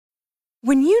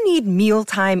When you need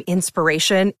mealtime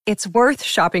inspiration, it's worth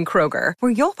shopping Kroger,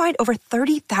 where you'll find over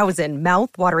 30,000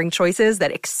 mouth-watering choices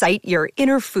that excite your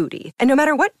inner foodie. And no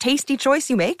matter what tasty choice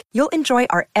you make, you'll enjoy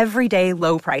our everyday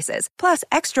low prices, plus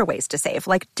extra ways to save,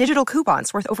 like digital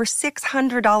coupons worth over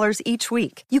 $600 each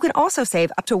week. You can also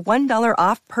save up to $1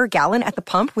 off per gallon at the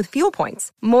pump with fuel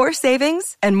points. More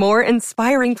savings and more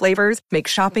inspiring flavors make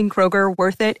shopping Kroger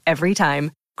worth it every time.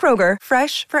 Kroger,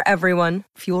 fresh for everyone.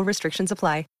 Fuel restrictions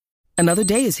apply. Another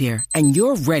day is here, and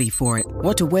you're ready for it.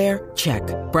 What to wear? Check.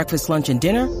 Breakfast, lunch, and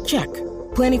dinner? Check.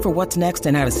 Planning for what's next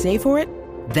and how to save for it?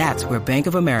 That's where Bank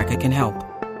of America can help.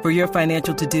 For your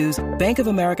financial to-dos, Bank of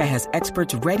America has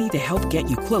experts ready to help get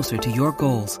you closer to your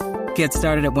goals. Get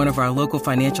started at one of our local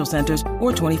financial centers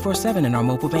or 24/7 in our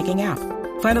mobile banking app.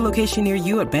 Find a location near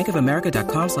you at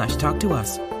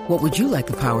bankofamerica.com/talktous. What would you like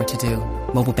the power to do?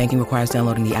 Mobile banking requires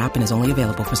downloading the app and is only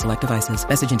available for select devices.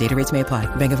 Message and data rates may apply.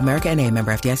 Bank of America N.A.,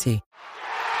 member FDIC.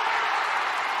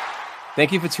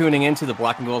 Thank you for tuning in to the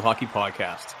Black and Gold Hockey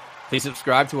Podcast. Please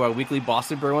subscribe to our weekly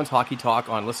Boston Bruins hockey talk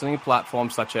on listening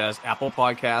platforms such as Apple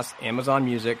Podcasts, Amazon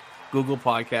Music, Google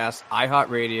Podcasts,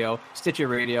 iHeartRadio, Stitcher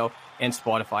Radio, and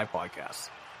Spotify Podcasts.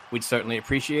 We'd certainly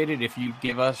appreciate it if you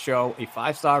give our show a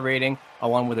 5-star rating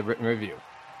along with a written review.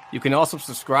 You can also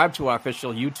subscribe to our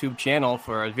official YouTube channel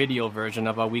for a video version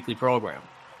of our weekly program.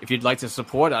 If you'd like to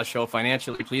support our show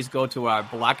financially, please go to our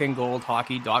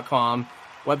blackandgoldhockey.com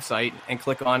website and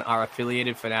click on our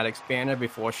affiliated Fanatics banner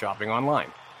before shopping online.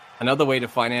 Another way to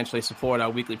financially support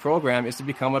our weekly program is to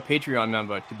become a Patreon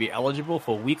member to be eligible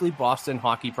for weekly Boston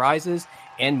hockey prizes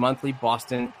and monthly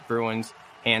Boston Bruins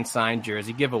hand-signed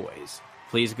jersey giveaways.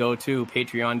 Please go to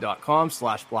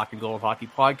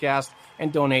patreon.com/blackandgoldhockeypodcast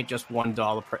and donate just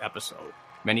 $1 per episode.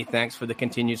 Many thanks for the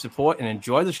continued support and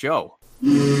enjoy the show.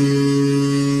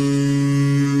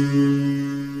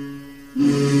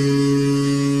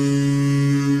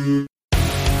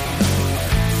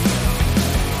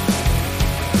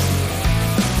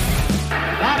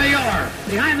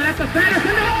 Behind the net to Sanderson,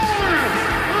 Orr!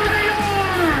 Bobby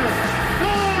Orr!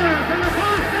 Orr from the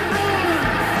Boston Bruins!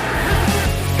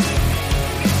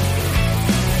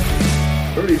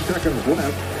 30 seconds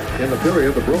left in the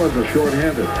period. The Bruins are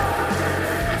shorthanded.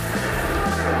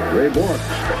 Ray Bourque.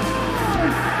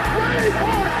 Ray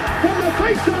Bourque from the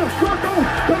face-off circle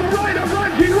to the right of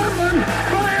Reggie Whitman.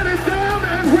 Fired it down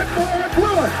and Whitmore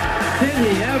blew it. Did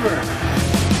he ever?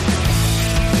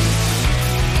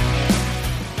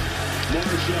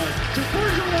 To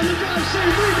Bergeron on the drive,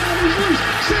 save, rebound, he's loose,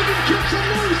 saving, kicks him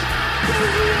loose,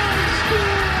 Bergeron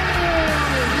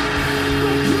scores!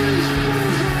 The Bruins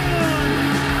Bergeron,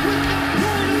 with the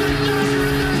point of the dagger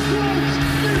in their throats,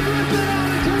 they rip it out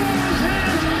of Toronto's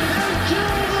hands, and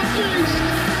kill the beast!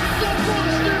 The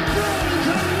Boston Bruins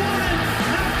have won it,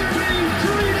 after being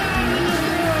 3 down in the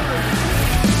third!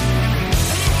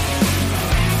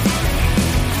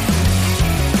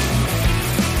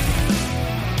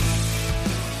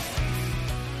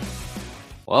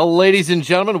 Well, ladies and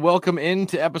gentlemen, welcome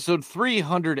into episode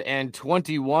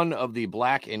 321 of the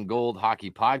Black and Gold Hockey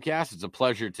Podcast. It's a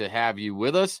pleasure to have you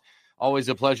with us. Always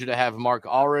a pleasure to have Mark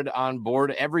Allred on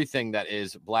board everything that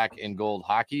is Black and Gold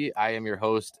Hockey. I am your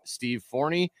host, Steve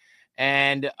Forney,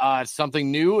 and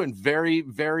something new and very,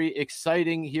 very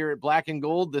exciting here at Black and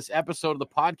Gold. This episode of the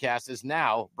podcast is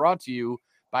now brought to you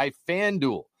by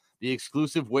FanDuel, the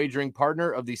exclusive wagering partner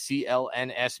of the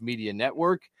CLNS Media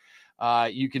Network.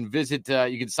 You can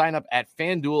sign up at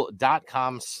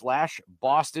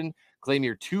fanduel.com/Boston, claim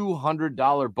your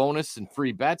 $200 bonus and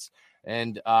free bets.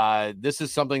 And this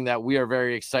is something that we are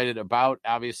very excited about.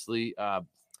 Obviously,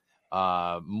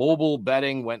 mobile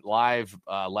betting went live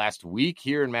last week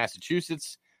here in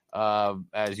Massachusetts.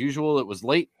 As usual, it was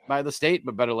late by the state,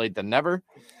 but better late than never.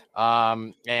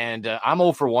 I'm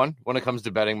 0 for 1 when it comes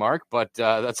to betting, Mark, but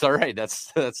that's all right.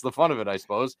 That's the fun of it, I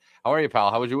suppose. How are you,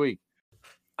 pal? How was your week?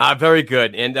 Very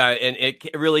good, and it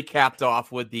really capped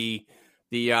off with the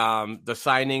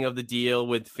signing of the deal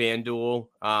with FanDuel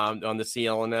on the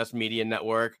CLNS Media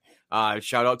Network.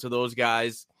 Shout out to those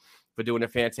guys for doing a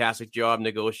fantastic job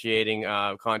negotiating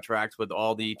contracts with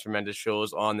all the tremendous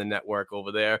shows on the network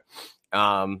over there.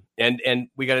 And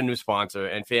we got a new sponsor,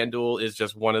 and FanDuel is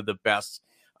just one of the best,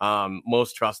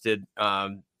 most trusted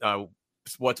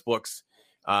sports books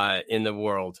in the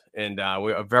world, and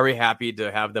we are very happy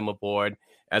to have them aboard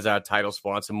as our title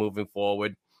sponsor moving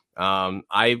forward.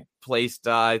 I placed,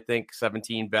 I think,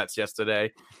 17 bets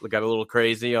yesterday. We got a little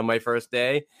crazy on my first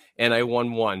day, and I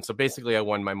won one. So basically, I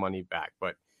won my money back.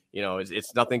 But, you know,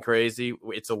 it's nothing crazy.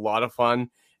 It's a lot of fun,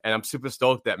 and I'm super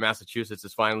stoked that Massachusetts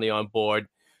is finally on board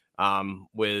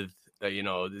with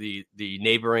the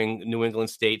neighboring New England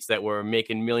states that were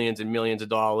making millions and millions of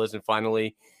dollars, and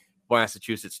finally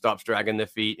Massachusetts stops dragging their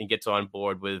feet and gets on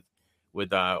board with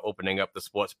opening up the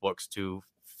sports books to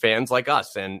fans like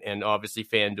us, and obviously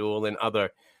FanDuel and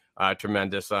other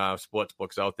tremendous sports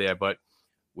books out there. But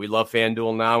we love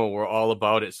FanDuel now, and we're all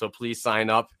about it. So please sign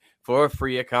up for a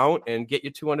free account and get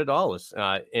your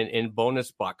 $200 in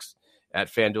bonus bucks at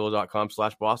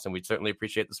FanDuel.com/Boston. We'd certainly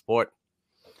appreciate the support.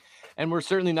 And we're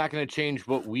certainly not going to change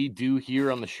what we do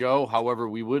here on the show. However,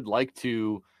 we would like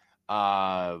to,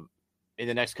 in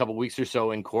the next couple of weeks or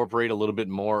so, incorporate a little bit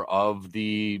more of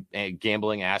the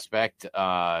gambling aspect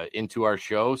into our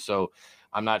show. So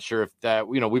I'm not sure if that,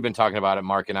 we've been talking about it,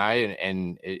 Mark and I,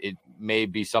 and it may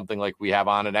be something like we have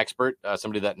on an expert,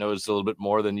 somebody that knows a little bit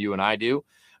more than you and I do,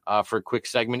 for a quick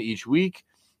segment each week.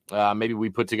 Maybe we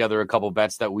put together a couple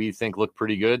bets that we think look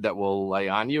pretty good that we'll lay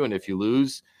on you. And if you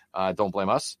lose, don't blame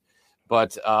us.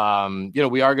 But,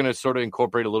 we are going to sort of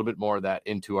incorporate a little bit more of that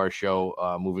into our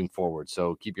show moving forward.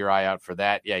 So keep your eye out for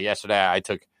that. Yeah, yesterday I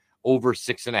took over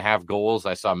 6.5 goals.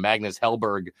 I saw Magnus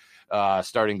Hellberg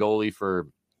starting goalie for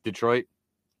Detroit.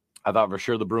 I thought for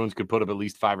sure the Bruins could put up at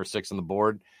least 5 or 6 on the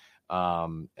board.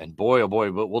 And boy, oh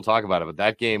boy, we'll talk about it. But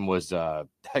that game was a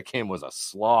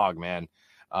slog, man,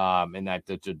 in that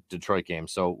Detroit game.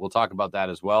 So we'll talk about that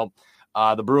as well.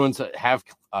 The Bruins have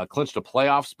clinched a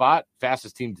playoff spot,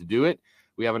 fastest team to do it.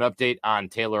 We have an update on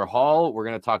Taylor Hall. We're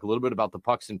going to talk a little bit about the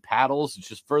pucks and paddles. It's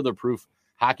just further proof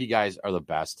hockey guys are the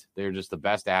best. They're just the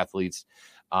best athletes.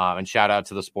 And shout out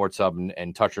to the Sports Hub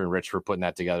and Toucher and Rich for putting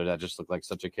that together. That just looked like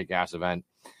such a kick-ass event.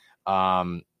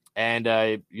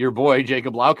 And your boy,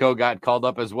 Jacob Lauko, got called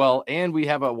up as well. And we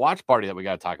have a watch party that we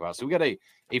got to talk about. So we got a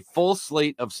full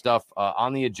slate of stuff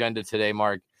on the agenda today,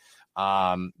 Mark.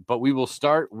 But we will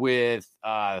start with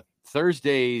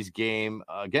Thursday's game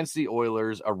against the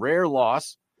Oilers, a rare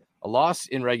loss, a loss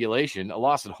in regulation, a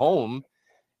loss at home,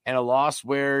 and a loss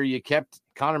where you kept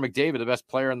Connor McDavid, the best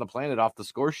player on the planet, off the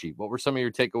score sheet. What were some of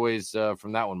your takeaways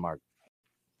from that one, Mark?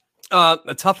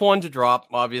 A tough one to drop,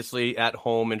 obviously, at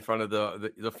home in front of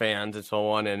the fans and so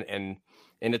on, and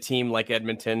in a team like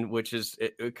Edmonton, which is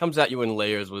it comes at you in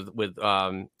layers with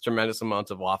tremendous amounts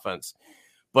of offense.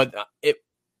 But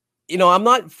I'm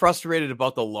not frustrated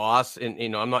about the loss, and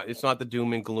it's not the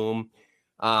doom and gloom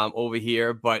over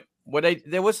here. But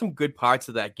there was some good parts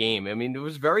of that game. I mean, it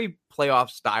was very playoff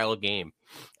style game,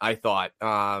 I thought,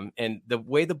 and the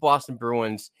way the Boston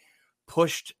Bruins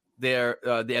pushed the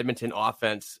Edmonton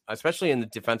offense, especially in the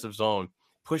defensive zone,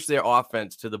 pushed their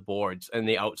offense to the boards and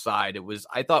the outside.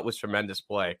 I thought was tremendous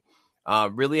play.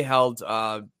 Really held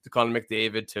Connor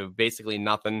McDavid to basically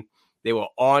nothing. They were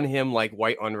on him like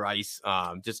white on rice,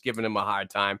 just giving him a hard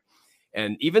time.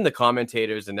 And even the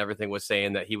commentators and everything was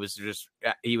saying that he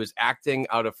was acting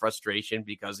out of frustration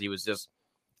because he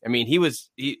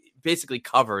basically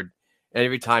covered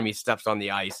every time he steps on the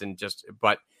ice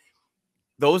but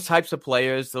those types of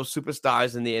players, those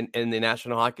superstars in the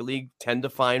National Hockey League tend to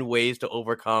find ways to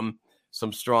overcome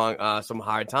some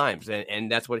hard times.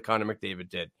 And that's what Connor McDavid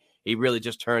did. He really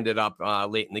just turned it up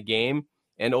late in the game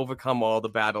and overcome all the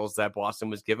battles that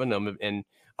Boston was giving him, and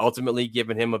ultimately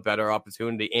giving him a better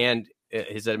opportunity and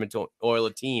his Edmonton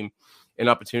Oilers team an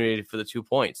opportunity for the 2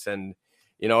 points. And,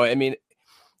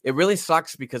 it really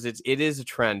sucks because it is a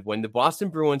trend. When the Boston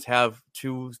Bruins have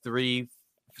 2, 3,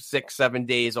 6, 7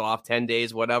 days off, 10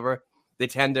 days, whatever, they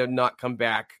tend to not come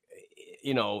back,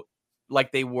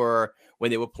 like they were when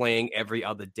they were playing every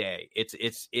other day. It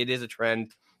is a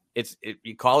trend.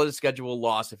 You call it a schedule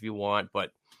loss if you want,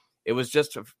 but it was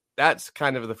just that's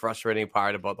kind of the frustrating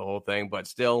part about the whole thing. But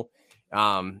still,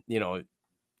 you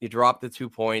drop the 2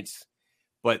 points,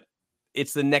 but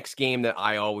it's the next game that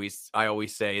I always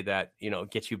say that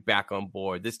gets you back on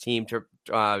board. This team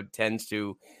tends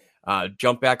to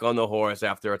jump back on the horse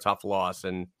after a tough loss,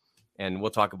 and we'll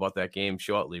talk about that game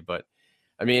shortly. But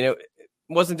I mean, it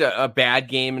wasn't a bad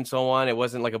game and so on. It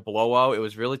wasn't like a blowout. It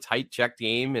was really tight check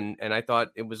game, and I thought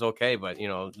it was okay. But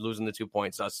losing the 2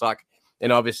 points does suck.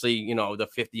 And obviously, the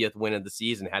 50th win of the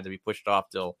season had to be pushed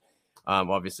off till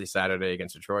obviously Saturday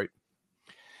against Detroit.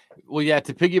 Well, yeah,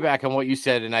 to piggyback on what you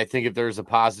said, and I think if there's a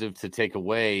positive to take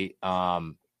away,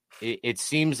 it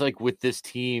seems like with this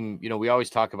team, we always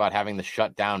talk about having the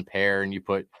shutdown pair, and you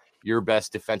put your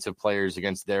best defensive players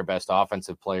against their best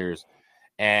offensive players.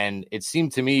 And it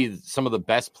seemed to me some of the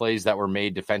best plays that were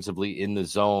made defensively in the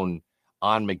zone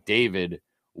on McDavid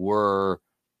were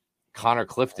Connor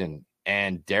Clifton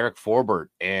and Derek Forbort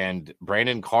and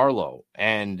Brandon Carlo.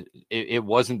 And it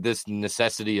wasn't this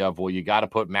necessity of, well, you got to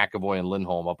put McAvoy and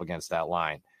Lindholm up against that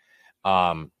line.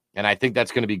 And I think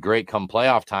that's going to be great come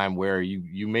playoff time, where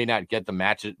you may not get the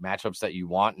matchups that you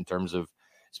want in terms of,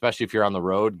 especially if you're on the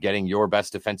road, getting your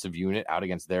best defensive unit out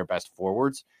against their best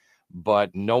forwards.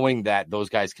 But knowing that those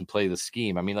guys can play the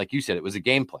scheme, I mean, like you said, it was a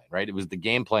game plan, right? It was the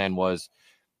game plan was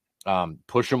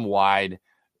push them wide,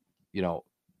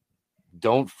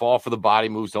 don't fall for the body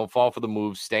moves, don't fall for the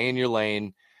moves, stay in your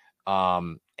lane.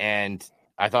 And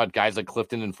I thought guys like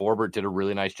Clifton and Forbert did a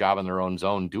really nice job in their own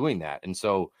zone doing that. And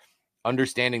so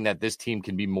understanding that this team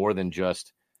can be more than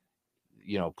just,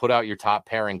 put out your top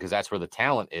pairing because that's where the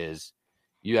talent is.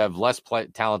 You have less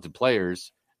talented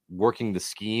players working the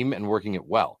scheme and working it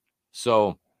well.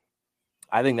 So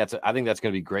I think that's going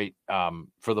to be great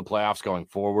for the playoffs going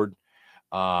forward.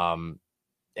 And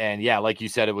yeah, like you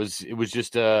said, it was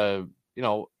just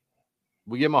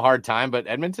we give them a hard time, but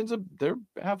Edmonton's they're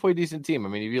a halfway decent team. I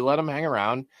mean, if you let them hang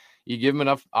around, you give them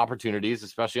enough opportunities,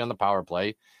 especially on the power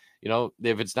play.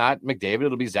 If it's not McDavid,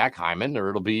 it'll be Zach Hyman, or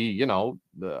it'll be, the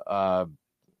other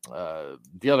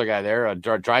guy there,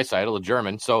 Draisaitl, a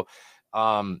German. So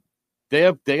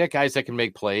they got guys that can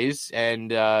make plays.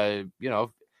 And, I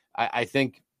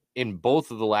think in both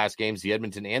of the last games, the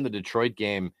Edmonton and the Detroit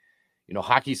game,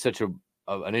 hockey's such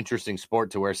an interesting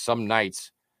sport to where some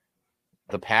nights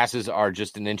the passes are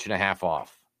just an inch and a half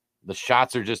off. The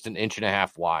shots are just an inch and a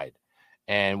half wide.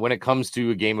 And when it comes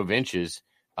to a game of inches,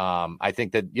 I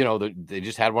think that, they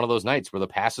just had one of those nights where the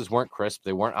passes weren't crisp.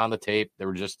 They weren't on the tape. They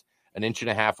were just an inch and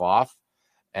a half off.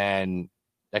 And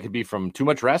that could be from too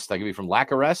much rest. That could be from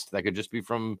lack of rest. That could just be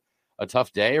from a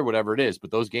tough day or whatever it is.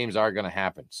 But those games are going to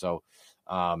happen. So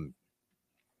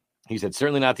he said,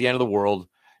 certainly not the end of the world.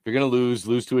 If you're going to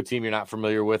lose to a team you're not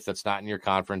familiar with, that's not in your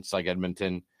conference, like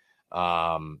Edmonton,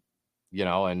 and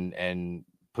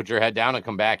put your head down and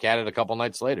come back at it a couple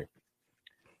nights later.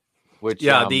 Which,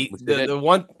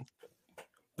 the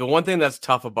one thing that's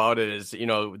tough about it is,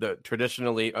 not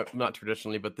traditionally,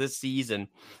 but this season,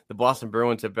 the Boston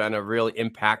Bruins have been a really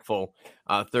impactful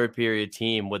third period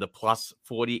team with a plus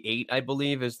 48, I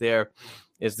believe, is their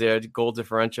goal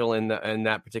differential in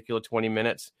that particular 20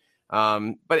 minutes.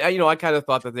 But I kind of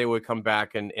thought that they would come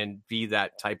back and be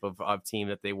that type of team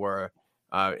that they were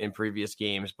in previous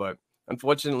games. But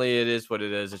unfortunately, it is what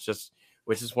it is. It's just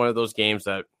one of those games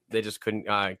that they just couldn't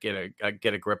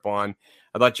get a grip on.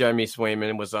 I thought Jeremy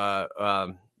Swayman was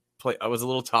was a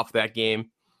little tough that game.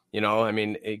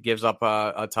 It gives up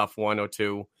a tough 1 or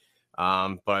 2.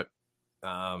 But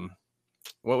what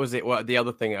was it? What the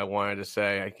other thing I wanted to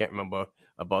say? I can't remember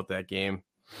about that game.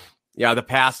 Yeah, the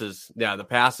passes. Yeah, the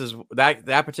passes.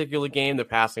 That particular game, the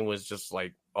passing was just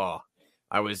like,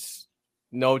 I was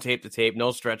no tape to tape,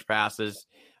 no stretch passes.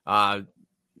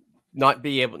 Not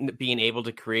being able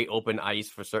to create open ice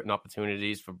for certain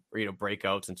opportunities for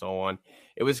breakouts and so on.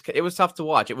 It was tough to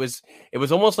watch. It was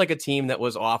almost like a team that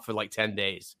was off for like 10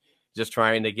 days, just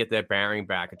trying to get their bearing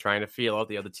back and trying to feel out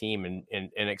the other team and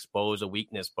expose a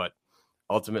weakness. But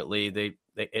ultimately, they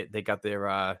got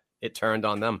their it turned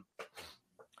on them.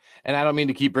 And I don't mean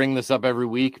to keep bringing this up every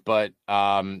week, but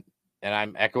and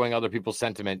I'm echoing other people's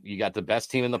sentiment. You got the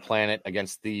best team on the planet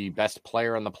against the best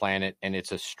player on the planet, and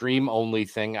it's a stream-only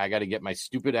thing. I got to get my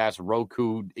stupid-ass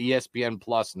Roku, ESPN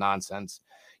Plus nonsense.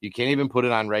 You can't even put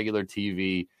it on regular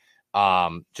TV.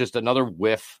 Just another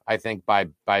whiff, I think, by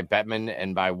Bettman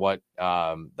and by what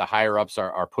the higher-ups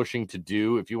are pushing to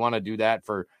do. If you want to do that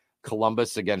for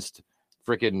Columbus against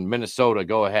freaking Minnesota,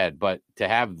 go ahead. But to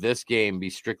have this game be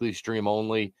strictly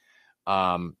stream-only,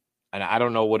 and I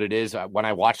don't know what it is. When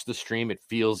I watch the stream, it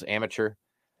feels amateur.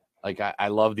 Like I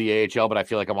love the AHL, but I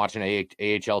feel like I'm watching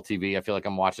AHL TV. I feel like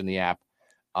I'm watching the app.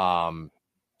 I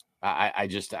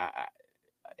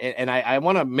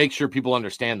want to make sure people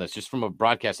understand this just from a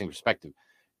broadcasting perspective.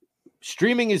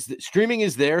 Streaming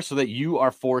is there so that you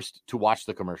are forced to watch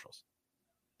the commercials.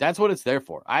 That's what it's there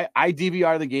for. I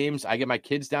DVR the games. I get my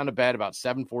kids down to bed about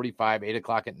 7:45, 8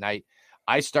 o'clock at night.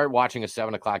 I start watching a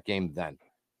 7 o'clock game then.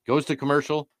 Goes to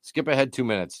commercial, skip ahead 2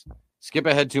 minutes. Skip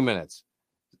ahead 2 minutes.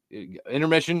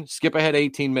 Intermission, skip ahead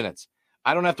 18 minutes.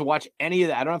 I don't have to watch any of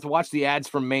that. I don't have to watch the ads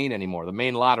from Maine anymore, the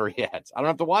Maine lottery ads. I don't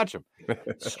have to watch them.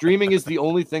 Streaming is the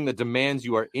only thing that demands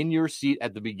you are in your seat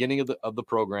at the beginning of the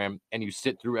program and you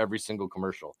sit through every single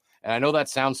commercial. And I know that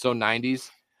sounds so 90s.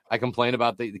 I complain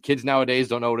about the kids nowadays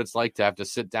don't know what it's like to have to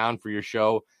sit down for your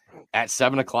show at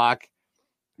 7 o'clock.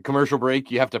 Commercial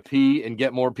break, you have to pee and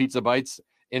get more pizza bites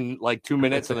in like 2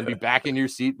 minutes and then be back in your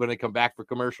seat when they come back for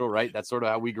commercial, right? That's sort of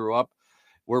how we grew up.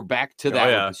 We're back to that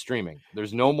with the streaming.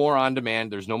 There's no more on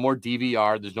demand. There's no more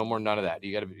DVR. There's no more none of that.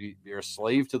 You're a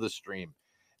slave to the stream.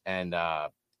 And I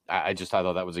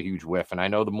thought that was a huge whiff. And I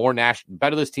know the more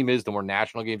better this team is, the more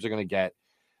national games they're going to get.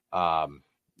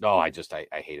 I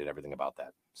hated everything about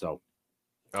that. So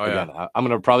yeah. I'm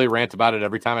going to probably rant about it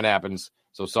every time it happens.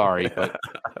 So sorry, but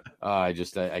I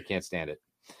can't stand it.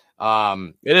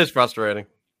 It is frustrating.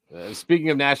 Speaking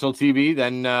of national TV,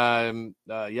 then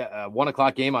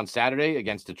 1:00 game on Saturday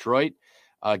against Detroit,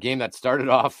 a game that started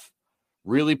off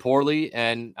really poorly.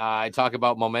 And I talk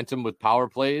about momentum with power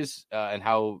plays and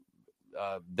how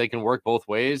they can work both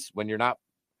ways. When you're not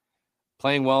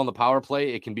playing well in the power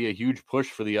play, it can be a huge push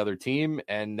for the other team.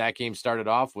 And that game started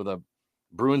off with a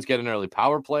Bruins get an early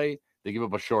power play. They give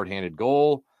up a shorthanded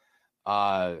goal.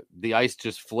 The ice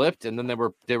just flipped, and then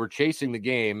they were chasing the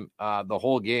game the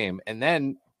whole game. And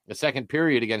then the second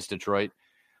period against Detroit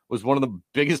was one of the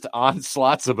biggest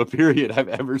onslaughts of a period I've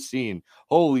ever seen.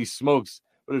 Holy smokes.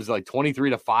 What is it, like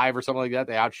 23-5 or something like that?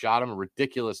 They outshot them, a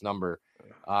ridiculous number.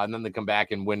 And then they come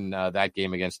back and win that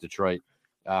game against Detroit.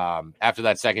 After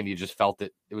that second, you just felt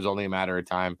it. It was only a matter of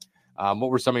time. What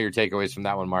were some of your takeaways from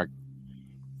that one, Mark?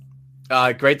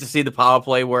 Great to see the power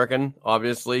play working.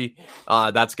 Obviously,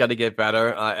 that's got to get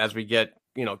better as we get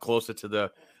closer to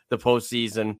the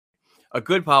postseason. A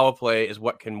good power play is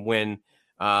what can win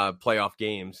playoff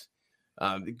games.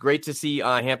 Great to see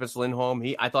Hampus Lindholm.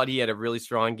 I thought he had a really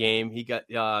strong game. He got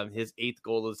his 8th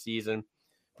goal of the season.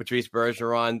 Patrice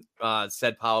Bergeron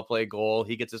said power play goal.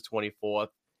 He gets his 24th.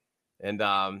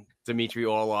 And Dmitry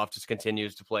Orlov just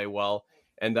continues to play well.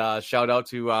 And shout out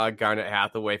to Garnet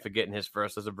Hathaway for getting his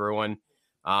first as a Bruin.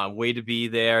 Way to be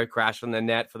there, crash on the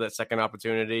net for that second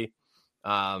opportunity.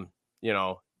 I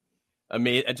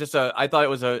thought it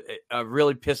was a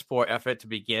really piss poor effort to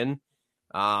begin.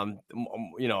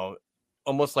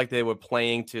 Almost like they were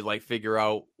playing to figure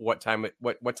out what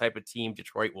type of team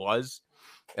Detroit was,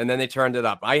 and then they turned it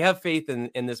up. I have faith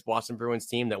in this Boston Bruins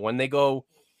team that when they go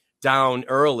down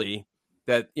early,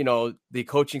 that the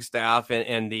coaching staff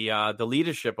and the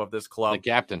leadership of this club, the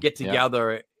captain, get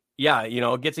together,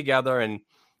 get together and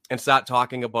start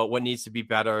talking about what needs to be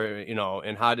better,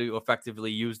 and how to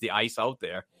effectively use the ice out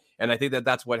there. And I think that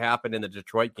that's what happened in the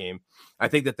Detroit game. I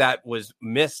think that was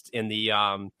missed in the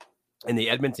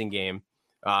Edmonton game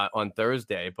on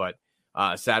Thursday, but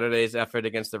Saturday's effort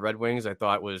against the Red Wings, I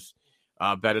thought was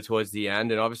better towards the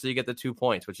end. And obviously you get the 2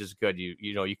 points, which is good.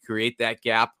 You create that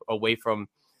gap away from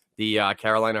the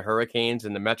Carolina Hurricanes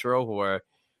in the Metro, who are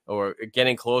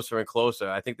getting closer and closer.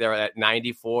 I think they're at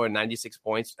 94 and 96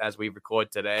 points as we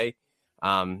record today.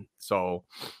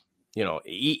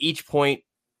 Each point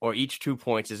or each 2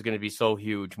 points is going to be so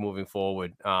huge moving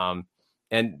forward.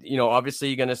 And obviously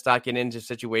you're going to start getting into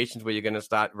situations where you're going to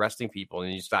start resting people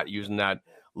and you start using that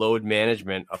load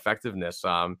management effectiveness.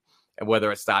 And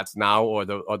whether it starts now or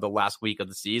the last week of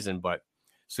the season, but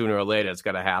sooner or later it's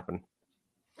got to happen.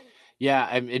 Yeah,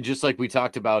 and just like we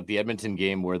talked about the Edmonton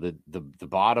game where the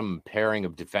bottom pairing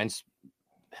of defense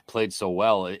played so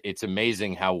well, it's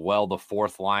amazing how well the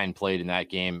fourth line played in that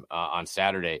game on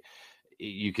Saturday.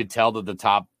 You could tell that the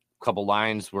top couple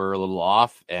lines were a little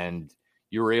off, and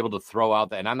you were able to throw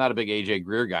out that, and I'm not a big AJ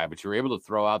Greer guy, but you were able to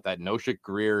throw out that Noshik,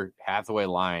 Greer, Hathaway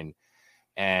line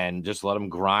and just let them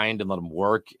grind and let them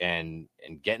work and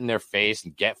get in their face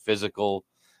and get physical.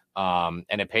 And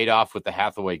it paid off with the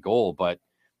Hathaway goal, but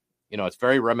it's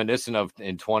very reminiscent of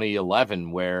in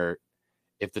 2011, where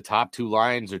if the top 2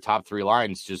 lines or top 3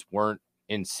 lines just weren't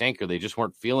in sync or they just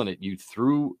weren't feeling it, you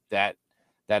threw that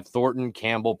Thornton,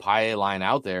 Campbell, Paille line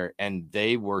out there, and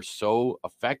they were so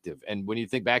effective. And when you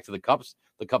think back to the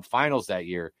Cup finals that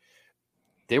year,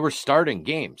 they were starting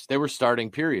games. They were starting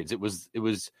periods. It was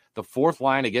the fourth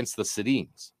line against the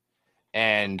Sedins.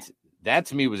 And that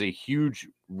to me was a huge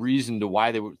reason to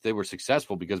why they were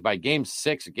successful, because by game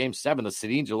 6 or game 7, the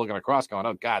Sedins are looking across going,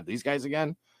 oh God, these guys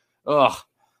again? Ugh,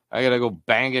 I got to go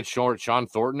bang at Sean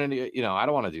Thornton. And, I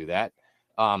don't want to do that.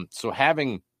 So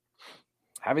having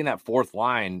that fourth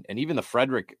line, and even the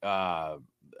Frederick, I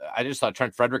just thought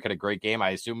Trent Frederick had a great game.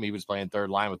 I assume he was playing third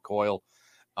line with Coyle.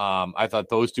 I thought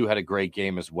those two had a great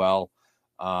game as well.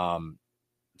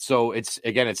 So it's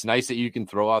nice that you can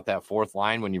throw out that fourth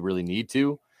line when you really need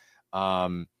to.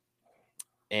 I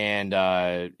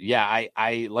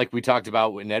like we talked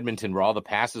about in Edmonton, where all the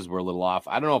passes were a little off.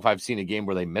 I don't know if I've seen a game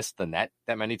where they missed the net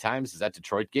that many times. That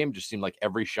Detroit game just seemed like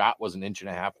every shot was an 1.5 inches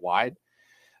wide.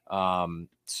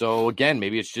 So again,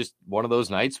 maybe it's just one of those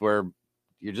nights where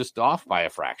you're just off by a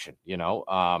fraction,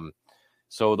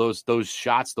 so those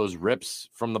shots, those rips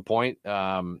from the point,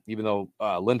 even though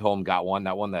Lindholm got one,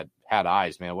 that one that had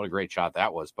eyes, man, what a great shot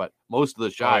that was. But most of the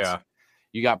shots,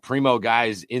 you got primo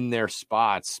guys in their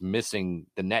spots missing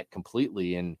the net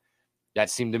completely. And that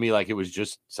seemed to me like it was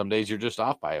just some days you're just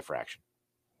off by a fraction.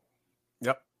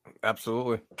 Yep.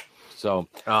 Absolutely. So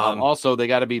also they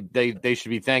got to be they should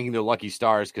be thanking their lucky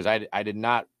stars, because I didn't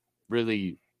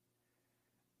really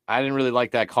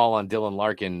like that call on Dylan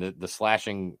Larkin, the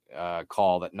slashing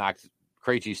call that knocked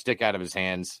Krejci's stick out of his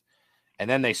hands, and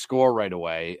then they score right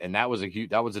away, and that was a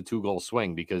 2-goal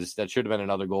swing, because that should have been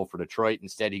another goal for Detroit.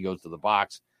 Instead, he goes to the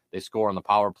box, they score on the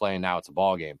power play, and now it's a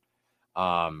ball game.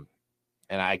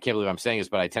 And I can't believe I'm saying this,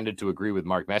 but I tended to agree with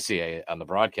Mark Messier on the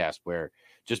broadcast, where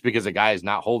just because a guy is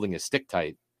not holding his stick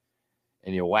tight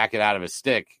and you whack it out of his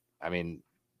stick, I mean,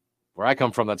 where I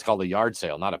come from, that's called a yard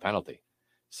sale, not a penalty.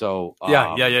 So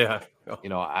yeah. You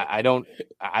know, I don't.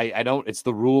 It's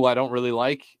the rule I don't really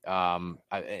like. And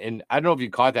I don't know if you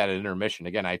caught that at intermission.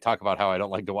 Again, I talk about how I don't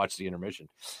like to watch the intermission,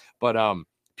 but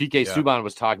PK Subban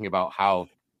was talking about how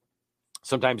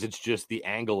sometimes it's just the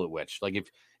angle at which, like,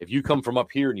 if you come from up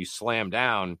here and you slam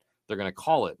down, they're going to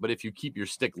call it. But if you keep your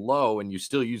stick low and you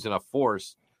still use enough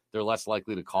force, they're less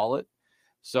likely to call it.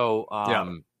 So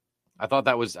I thought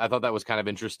that was kind of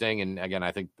interesting. And again,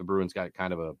 I think the Bruins got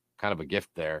kind of a gift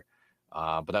there.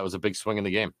 But that was a big swing in the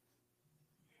game.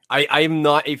 I am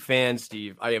not a fan,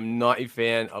 Steve. I am not a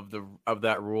fan of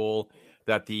that rule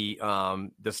that the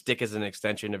stick is an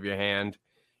extension of your hand.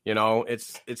 You know,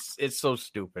 it's so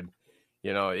stupid.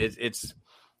 You know, it's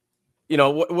you know,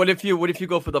 what if you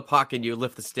go for the puck and you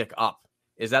lift the stick up?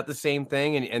 Is that the same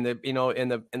thing? And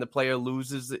the player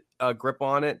loses grip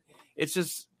on it. It's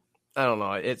just, I don't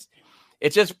know. It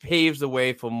just paves the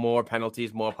way for more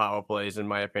penalties, more power plays, in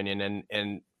my opinion.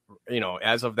 And you know,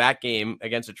 as of that game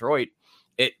against Detroit,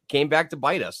 it came back to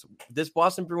bite us. This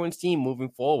Boston Bruins team moving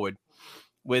forward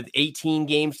with 18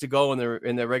 games to go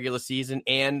in the regular season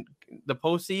and the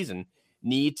postseason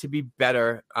need to be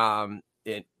better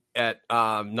at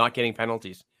not getting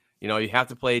penalties. You know, you have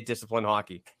to play disciplined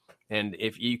hockey, and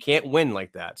if you can't win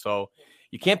like that, so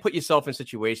you can't put yourself in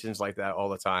situations like that all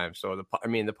the time. So the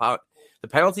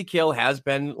penalty kill has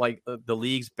been like the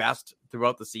league's best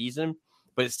throughout the season,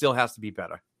 but it still has to be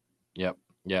better. Yep.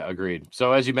 Yeah, agreed.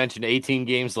 So as you mentioned, 18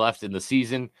 games left in the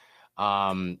season.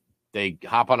 They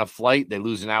hop on a flight. They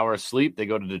lose an hour of sleep. They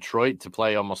go to Detroit to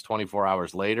play almost 24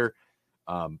 hours later.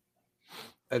 And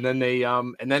then you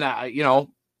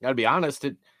know, gotta be honest,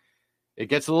 it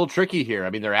gets a little tricky here. I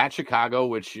mean, they're at Chicago,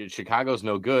 which Chicago's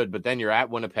no good, but then you're at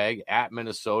Winnipeg, at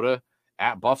Minnesota,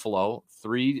 at Buffalo,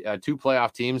 two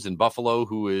playoff teams in Buffalo,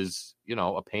 who is, you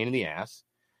know, a pain in the ass.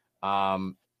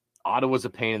 Ottawa's a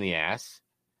pain in the ass.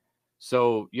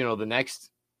 So, you know, the next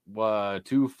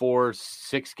 2, 4,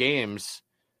 6 games,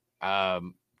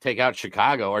 take out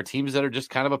Chicago, are teams that are just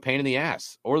kind of a pain in the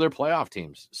ass, or they're playoff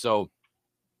teams. So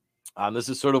this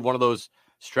is sort of one of those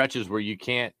stretches where you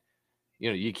can't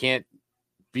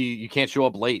show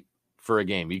up late for a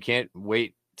game. You can't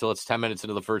wait till it's 10 minutes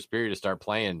into the first period to start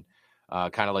playing,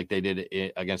 kind of like they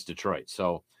did against Detroit.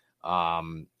 So I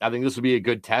think this will be a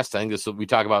good test. I think we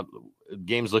talk about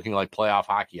games looking like playoff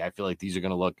hockey. I feel like these are going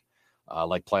to look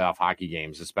like playoff hockey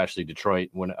games, especially Detroit,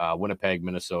 Winnipeg,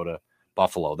 Minnesota,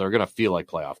 Buffalo. They're going to feel like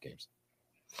playoff games.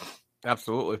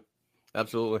 Absolutely. I'm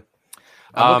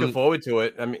looking forward to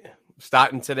it. I mean,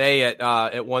 starting today at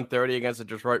 1:30 against the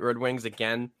Detroit Red Wings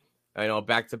again. I know,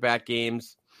 back-to-back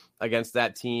games against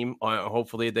that team.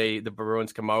 Hopefully the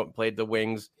Bruins come out and played the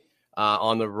Wings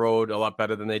on the road a lot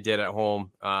better than they did at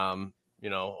home. You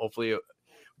know, hopefully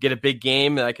get a big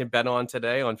game that I can bet on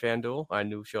today on FanDuel, our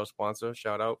new show sponsor.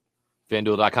 Shout out.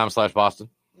 FanDuel.com/Boston.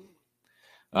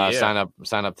 Sign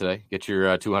up today. Get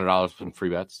your $200 in free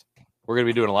bets. We're going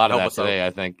to be doing a lot of that today, I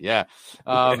think. Yeah.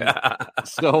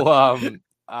 So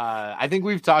I think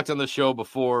we've talked on the show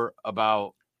before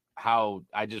about how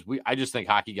I just think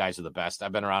hockey guys are the best.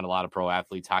 I've been around a lot of pro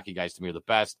athletes. Hockey guys to me are the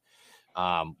best.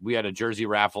 We had a jersey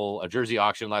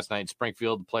auction last night in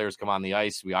Springfield. The players come on the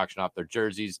ice. We auction off their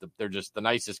jerseys. They're just the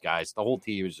nicest guys. The whole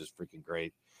team is just freaking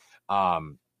great.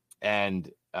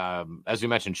 As we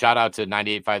mentioned, shout out to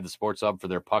 98.5 The Sports Hub for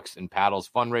their Pucks and Paddles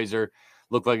fundraiser.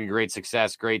 Looked like a great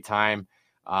success, great time.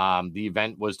 The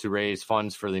event was to raise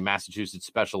funds for the Massachusetts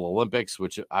Special Olympics,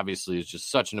 which obviously is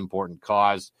just such an important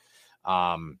cause.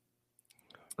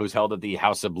 It was held at the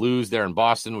House of Blues there in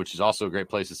Boston, which is also a great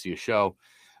place to see a show.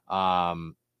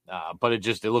 But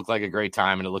it looked like a great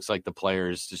time, and it looks like the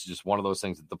players, just one of those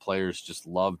things that the players just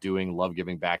love doing, love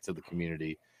giving back to the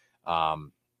community.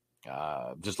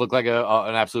 Just looked like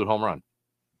an absolute home run.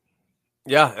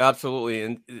 Yeah, absolutely.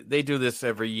 And they do this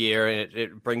every year, and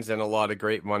it brings in a lot of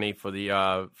great money for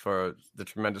the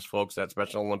tremendous folks at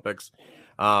Special Olympics.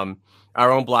 Our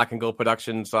own Black and Gold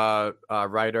Productions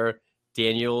writer,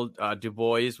 Daniel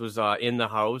Dubois was in the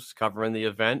house covering the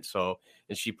event.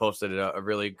 And she posted a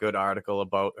really good article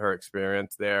about her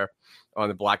experience there on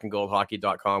the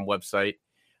blackandgoldhockey.com website.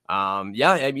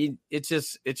 I mean, it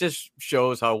just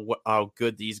shows how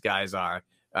good these guys are.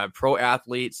 Pro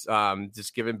athletes,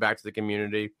 just giving back to the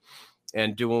community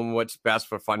and doing what's best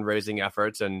for fundraising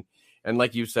efforts. And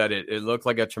like you said, it looked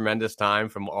like a tremendous time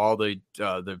from all the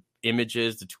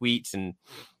images, the tweets, and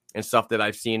stuff that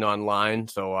I've seen online.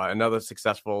 So another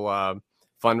successful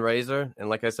fundraiser. And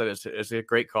like I said, it's a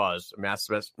great cause. Mass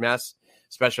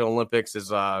Special Olympics is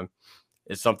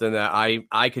something that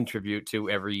I contribute to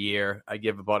every year. I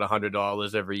give about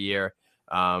 $100 every year,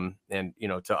 and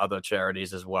to other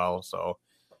charities as well. So,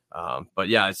 but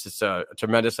yeah, it's just a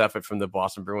tremendous effort from the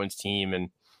Boston Bruins team, and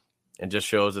just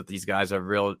shows that these guys are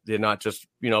real. They're not just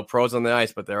pros on the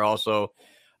ice, but they're also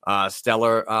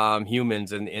stellar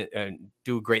humans and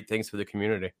do great things for the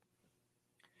community.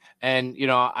 And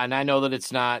and I know that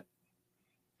it's not.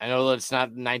 I know that it's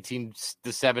not the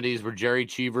 70s where Jerry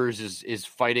Cheevers is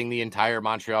fighting the entire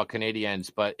Montreal Canadiens,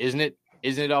 but isn't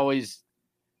it always?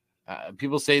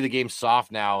 People say the game's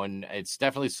soft now, and it's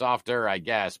definitely softer, I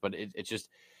guess. But it's just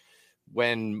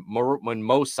when Mo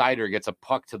Seider gets a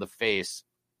puck to the face,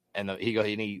 and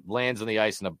he lands on the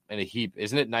ice in a heap.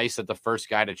 Isn't it nice that the first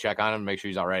guy to check on him and make sure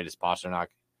he's all right is Pasternak?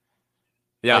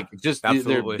 Yeah,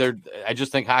 absolutely. I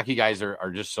just think hockey guys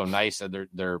are just so nice, and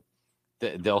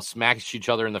they'll smash each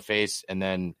other in the face, and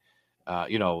then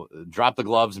drop the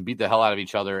gloves and beat the hell out of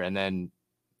each other, and then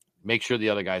make sure the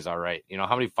other guy's all right.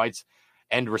 How many fights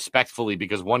end respectfully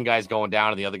because one guy's going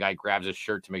down and the other guy grabs his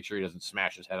shirt to make sure he doesn't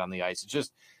smash his head on the ice.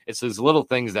 It's those little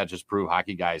things that just prove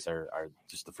hockey guys are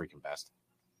just the freaking best.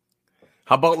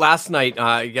 How about last night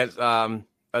against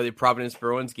the Providence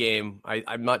Bruins game?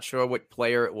 I'm not sure what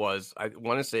player it was. I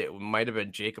want to say it might have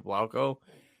been Jacob Lauko.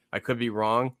 I could be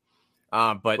wrong.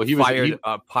 But he fired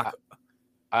a puck.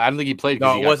 I don't think he played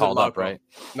because he got called up, right?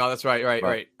 No, that's right.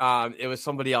 It was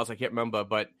somebody else. I can't remember,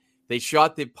 but they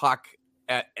shot the puck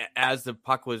as the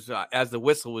puck was as the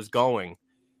whistle was going.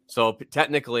 So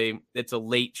technically, it's a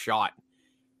late shot.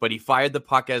 But he fired the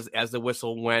puck as the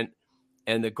whistle went,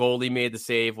 and the goalie made the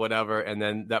save, whatever. And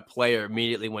then that player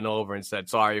immediately went over and said,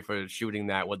 "Sorry for shooting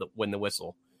that when the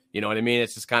whistle." You know what I mean?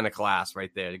 It's just kind of class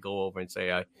right there to go over and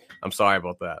say, "I'm sorry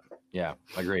about that." Yeah,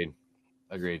 agreed.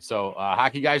 So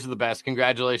hockey guys are the best.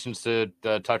 Congratulations to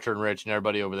Toucher and Rich and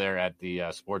everybody over there at the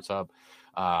Sports Hub.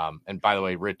 And by the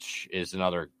way, Rich is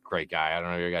another great guy. I don't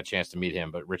know if you got a chance to meet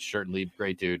him, but Rich certainly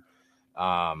great dude.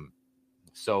 An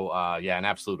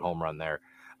absolute home run there.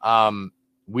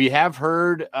 We have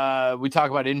heard, we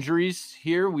talk about injuries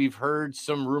here. We've heard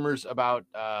some rumors about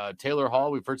Taylor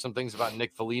Hall. We've heard some things about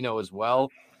Nick Foligno as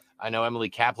well. I know Emily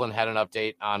Kaplan had an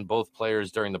update on both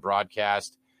players during the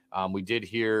broadcast. We did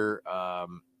hear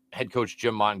head coach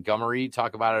Jim Montgomery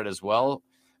talk about it as well.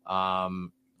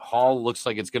 Hall looks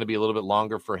like it's going to be a little bit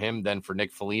longer for him than for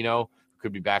Nick Foligno.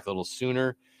 Could be back a little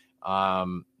sooner.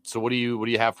 So what do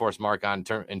you have for us, Mark, in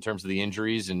terms of the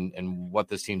injuries and what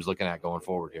this team's looking at going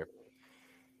forward here?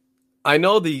 I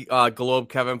know the Globe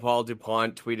Kevin Paul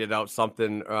DuPont tweeted out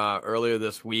something earlier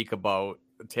this week about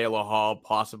Taylor Hall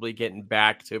possibly getting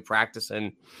back to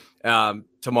practicing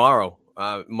tomorrow,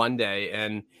 Monday.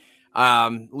 And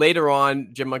later on,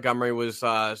 Jim Montgomery was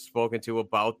spoken to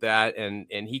about that,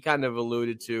 and he kind of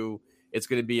alluded to it's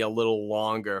going to be a little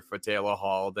longer for Taylor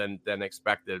Hall than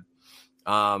expected.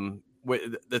 The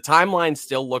timeline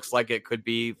still looks like it could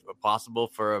be possible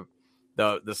for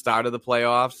the start of the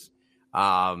playoffs.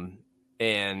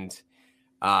 And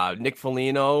Nick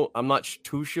Foligno, I'm not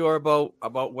too sure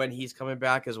about when he's coming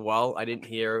back as well. I didn't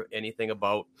hear anything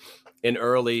about an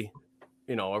early,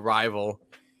 arrival.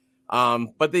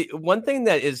 But the one thing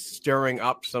that is stirring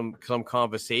up some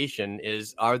conversation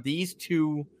is, are these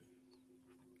two,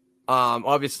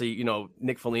 obviously,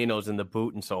 Nick Foligno's in the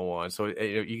boot and so on. So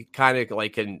you kind of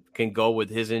like can go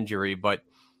with his injury, but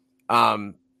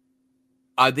are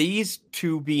these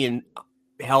two being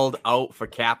held out for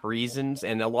cap reasons?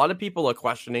 And a lot of people are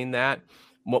questioning that,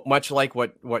 much like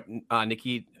what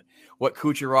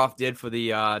Kucherov did for the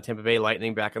Tampa Bay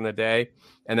Lightning back in the day,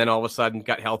 and then all of a sudden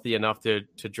got healthy enough to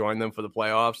join them for the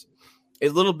playoffs.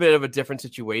 It's a little bit of a different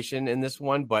situation in this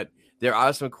one, but there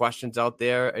are some questions out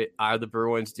there. Are the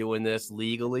Bruins doing this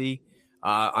legally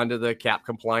under the cap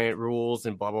compliant rules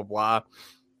and blah, blah, blah.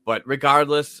 But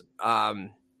regardless,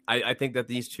 I think that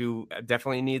these two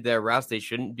definitely need their rest. They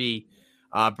shouldn't be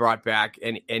brought back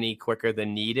any quicker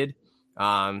than needed.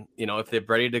 If they're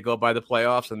ready to go by the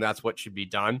playoffs, then that's what should be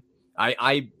done.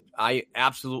 I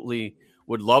absolutely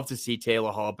would love to see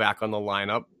Taylor Hall back on the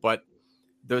lineup, but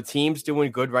the team's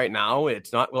doing good right now.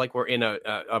 It's not like we're in a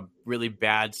really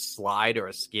bad slide or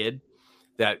a skid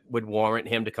that would warrant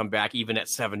him to come back even at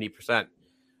 70%.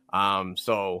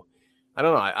 So I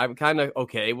don't know. I'm kind of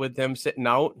okay with them sitting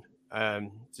out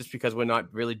just because we're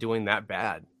not really doing that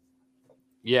bad.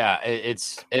 Yeah,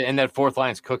 and that fourth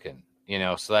line's cooking,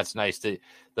 so that's nice.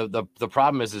 The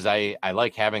problem is I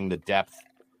like having the depth.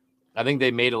 I think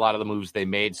they made a lot of the moves they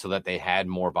made so that they had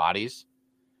more bodies,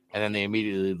 and then they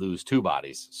immediately lose 2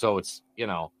 bodies. So it's,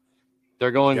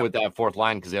 they're going with that fourth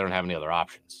line because they don't have any other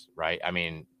options, right? I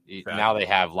mean, now they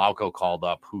have Lauko called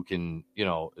up who can,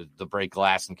 the break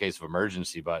glass in case of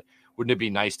emergency, but wouldn't it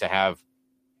be nice to have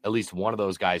at least one of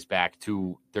those guys back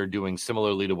to they're doing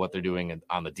similarly to what they're doing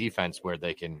on the defense where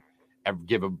they can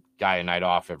give a guy a night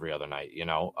off every other night,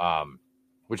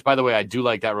 which by the way, I do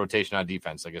like that rotation on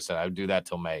defense. Like I said, I would do that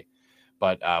till May,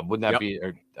 but wouldn't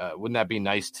that be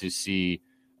nice to see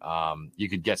you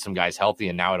could get some guys healthy?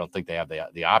 And now I don't think they have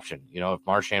the option, if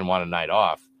Marchand wanted a night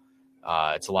off,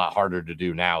 it's a lot harder to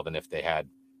do now than if they had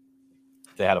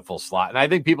a full slot. And I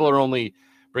think people are only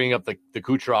bringing up the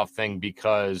Kucherov thing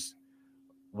because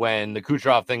when the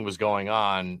Kucherov thing was going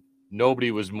on,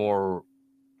 nobody was more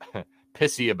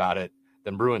pissy about it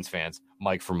than Bruins fans.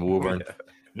 Mike from Woburn.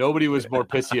 Nobody was more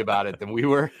pissy about it than we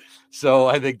were. So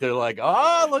I think they're like,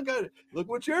 oh, look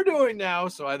what you're doing now.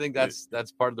 So I think that's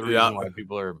part of the reason why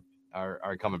people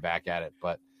are coming back at it.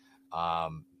 But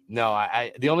no,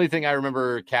 the only thing I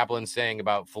remember Kaplan saying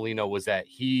about Foligno was that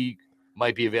he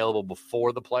might be available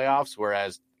before the playoffs,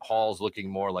 whereas Hall's looking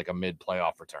more like a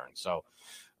mid-playoff return. So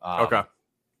okay.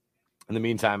 In the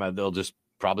meantime, they'll just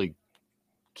probably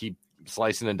keep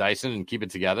slicing and dicing and keep it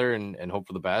together and hope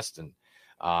for the best. And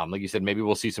like you said, maybe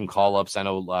we'll see some call-ups. I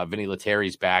know Vinny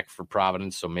Lettieri's back for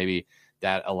Providence, so maybe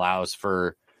that allows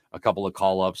for a couple of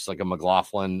call-ups like a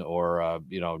McLaughlin or, a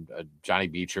Johnny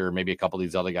Beecher. Maybe a couple of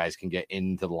these other guys can get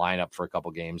into the lineup for a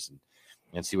couple games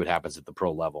and see what happens at the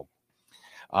pro level.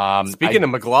 Speaking of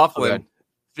McLaughlin,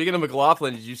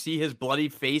 did you see his bloody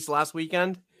face last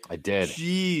weekend? I did.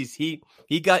 Jeez,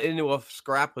 he got into a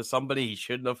scrap with somebody he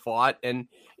shouldn't have fought, and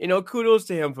kudos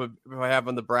to him for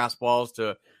having the brass balls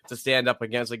to stand up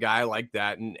against a guy like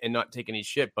that and not take any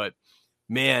shit. But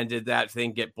man, did that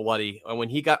thing get bloody! And when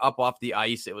he got up off the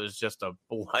ice, it was just a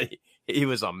bloody. He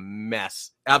was a mess,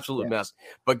 absolute mess.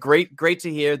 But great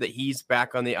to hear that he's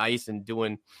back on the ice and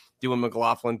doing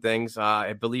McLaughlin things.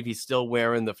 I believe he's still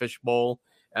wearing the fishbowl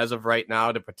as of right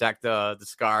now to protect the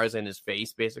scars in his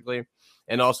face, basically.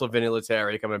 And also Vinny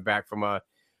Lettieri coming back from a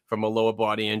lower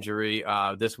body injury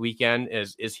this weekend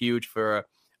is huge for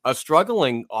a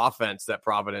struggling offense that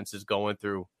Providence is going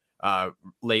through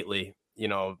lately.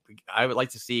 I would like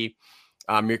to see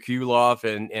Merkulov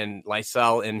and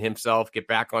Lysell and himself get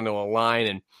back onto a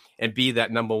line and be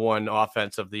that number one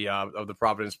offense of the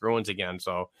Providence Bruins again.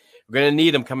 So we're going to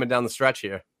need them coming down the stretch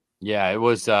here. Yeah, it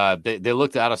was they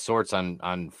looked out of sorts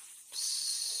on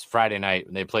Friday night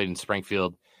when they played in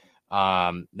Springfield.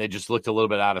 They just looked a little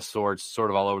bit out of sorts, sort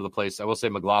of all over the place. I will say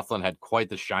McLaughlin had quite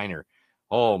the shiner.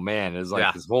 Oh man, it was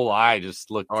like his whole eye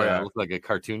just looked like a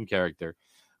cartoon character.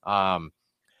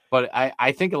 But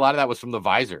I think a lot of that was from the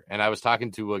visor. And I was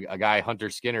talking to a guy, Hunter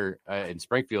Skinner, in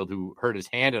Springfield, who hurt his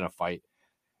hand in a fight.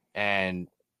 And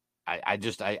I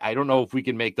don't know if we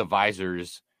can make the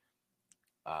visors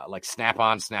like snap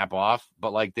on, snap off,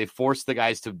 but like they force the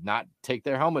guys to not take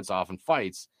their helmets off in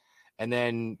fights. And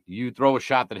then you throw a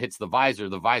shot that hits the visor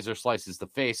slices the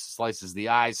face, slices the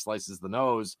eyes, slices the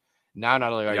nose. Now,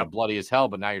 not only are you bloody as hell,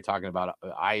 but now you're talking about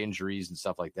eye injuries and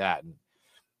stuff like that. And,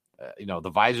 the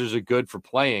visors are good for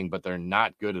playing, but they're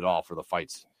not good at all for the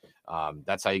fights.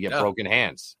 That's how you get broken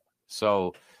hands.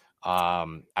 So I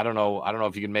don't know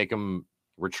if you can make them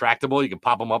retractable. You can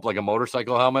pop them up like a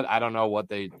motorcycle helmet. I don't know what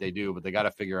they do, but they got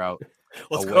to figure out.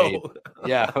 Let's go.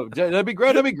 Yeah, that'd be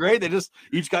great. They just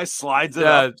each guy slides it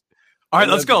up. All right,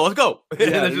 let's go.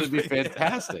 Yeah, it would be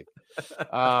fantastic.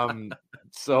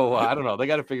 So I don't know. They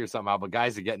got to figure something out. But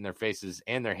guys are getting their faces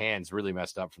and their hands really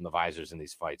messed up from the visors in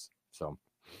these fights. So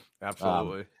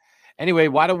absolutely. Anyway,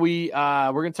 why don't we're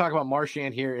going to talk about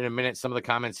Marchand here in a minute, some of the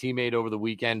comments he made over the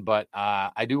weekend. But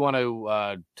I do want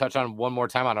to touch on one more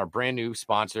time on our brand new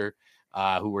sponsor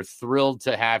who we're thrilled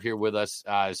to have here with us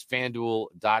is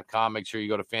FanDuel.com. Make sure you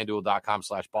go to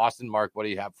FanDuel.com/Boston. Mark, what do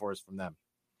you have for us from them?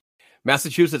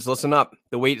 Massachusetts, listen up.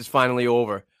 The wait is finally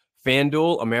over.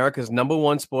 FanDuel, America's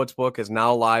 #1 sportsbook, is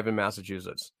now live in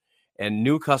Massachusetts. And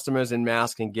new customers in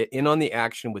Mass can get in on the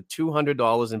action with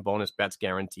 $200 in bonus bets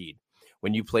guaranteed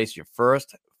when you place your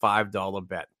first $5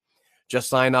 bet. Just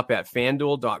sign up at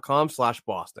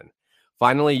FanDuel.com/Boston.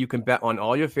 Finally, you can bet on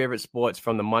all your favorite sports,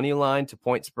 from the money line to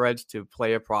point spreads to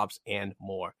player props and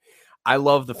more. I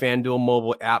love the FanDuel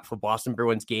mobile app for Boston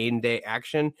Bruins game day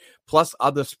action, plus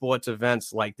other sports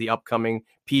events like the upcoming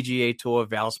PGA Tour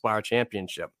Valspar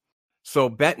Championship. So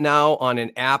bet now on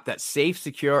an app that's safe,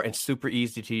 secure, and super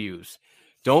easy to use.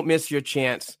 Don't miss your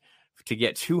chance to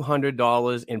get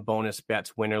 $200 in bonus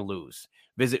bets, win or lose.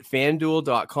 Visit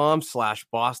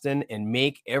FanDuel.com/Boston and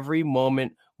make every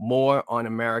moment more on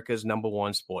America's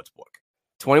 #1 sportsbook.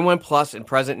 21 plus and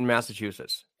present in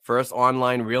Massachusetts. First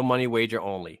online real money wager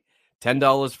only.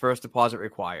 $10 first deposit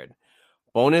required.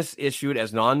 Bonus issued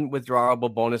as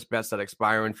non-withdrawable bonus bets that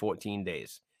expire in 14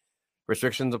 days.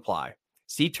 Restrictions apply.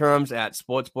 See terms at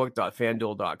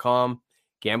sportsbook.fanduel.com.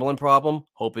 Gambling problem?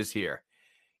 Hope is here.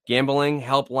 Gambling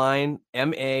helpline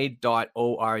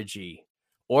ma.org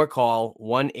or call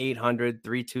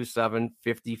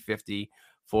 1-800-327-5050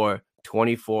 for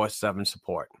 24/7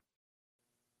 support.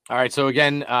 All right. So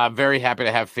again, very happy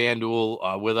to have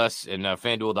FanDuel with us, and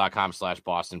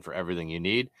FanDuel.com/Boston for everything you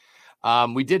need.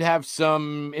 We did have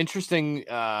some interesting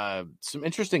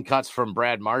cuts from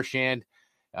Brad Marchand.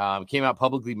 Came out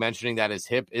publicly mentioning that his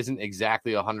hip isn't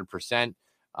exactly 100%.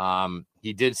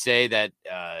 He did say that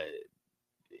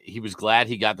he was glad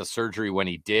he got the surgery when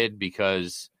he did,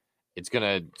 because it's going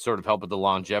to sort of help with the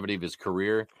longevity of his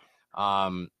career.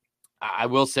 I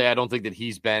will say I don't think that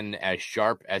he's been as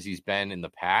sharp as he's been in the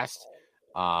past.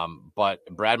 But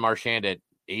Brad Marchand at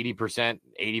 80%,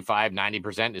 85,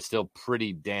 90% is still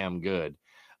pretty damn good.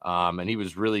 And he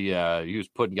was really he was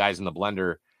putting guys in the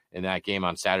blender in that game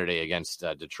on Saturday against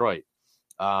Detroit.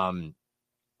 I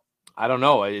don't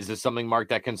know. Is this something, Mark,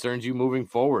 that concerns you moving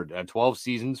forward? 12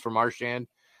 seasons for Marchand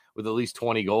with at least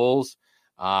 20 goals.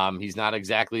 He's not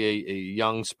exactly a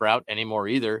young sprout anymore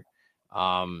either.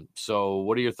 So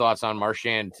what are your thoughts on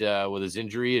Marchand with his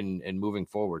injury and moving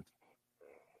forward?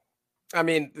 I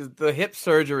mean, the hip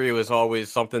surgery was always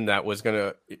something that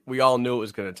we all knew it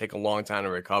was going to take a long time to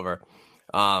recover.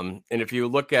 And if you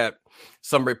look at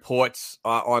some reports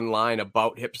online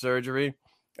about hip surgery,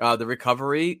 the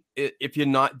recovery, if you're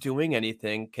not doing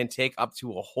anything, can take up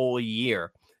to a whole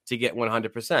year to get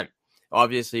 100%.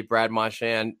 Obviously, Brad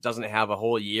Marchand doesn't have a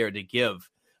whole year to give.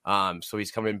 So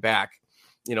he's coming back,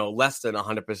 less than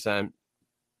 100%.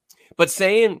 But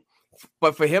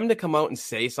for him to come out and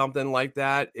say something like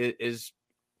that is,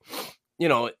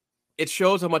 it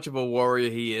shows how much of a warrior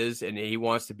he is, and he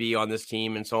wants to be on this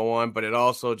team and so on. But it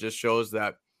also just shows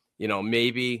that,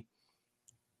 maybe,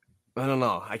 I don't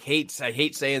know. I hate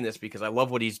saying this because I love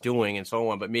what he's doing and so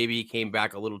on, but maybe he came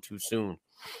back a little too soon.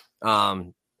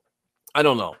 I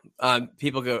don't know.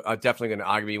 People are definitely going to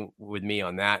argue with me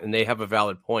on that, and they have a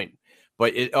valid point.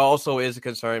 But it also is a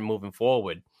concern moving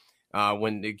forward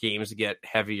when the games get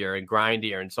heavier and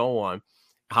grindier and so on.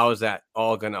 How is that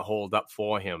all going to hold up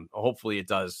for him? Hopefully it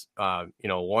does,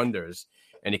 wonders,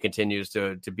 and he continues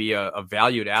to be a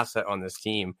valued asset on this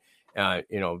team,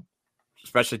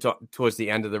 especially towards the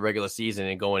end of the regular season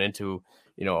and going into,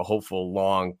 a hopeful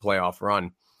long playoff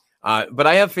run. But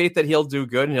I have faith that he'll do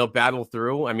good and he'll battle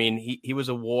through. I mean, he was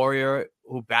a warrior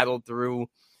who battled through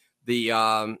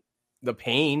the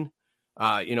pain,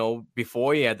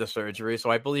 before he had the surgery. So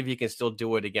I believe he can still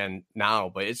do it again now.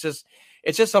 But it's just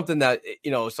something that,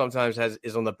 sometimes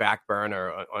is on the back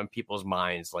burner on people's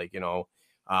minds. Like,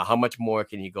 how much more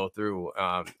can he go through?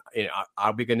 Are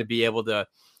we going to be able to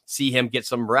see him get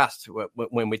some rest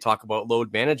when we talk about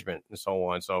load management and so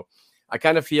on? So I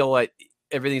kind of feel like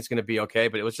everything's going to be okay,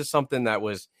 but it was just something that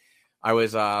I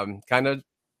was kind of,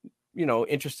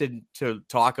 interested to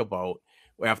talk about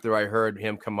after I heard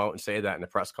him come out and say that in the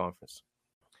press conference.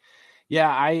 Yeah,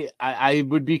 I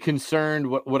would be concerned.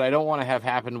 What I don't want to have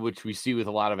happen, which we see with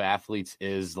a lot of athletes,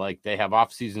 is like they have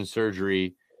off-season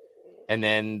surgery, and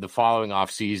then the following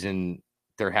off-season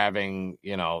they're having,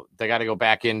 they got to go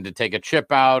back in to take a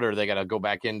chip out, or they got to go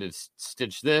back in to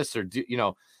stitch this, or do,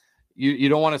 you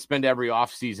don't want to spend every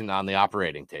off season on the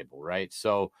operating table. Right.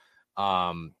 So,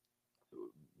 the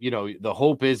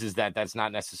hope is that that's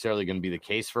not necessarily going to be the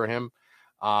case for him.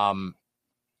 I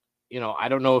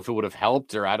don't know if it would have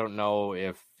helped, or I don't know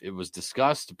if it was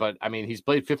discussed, but I mean, he's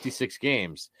played 56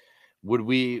 games. Would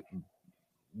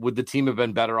the team have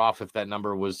been better off if that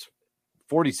number was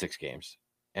 46 games?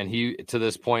 And he, to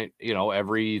this point,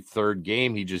 every third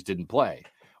game, he just didn't play,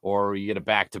 or you get a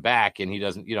back-to-back and he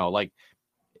doesn't,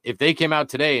 if they came out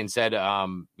today and said,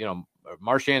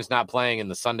 Marchand's not playing in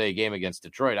the Sunday game against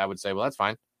Detroit, I would say, well, that's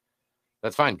fine.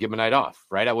 That's fine. Give him a night off,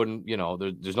 right? I wouldn't,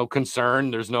 there's no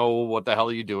concern. There's no, what the hell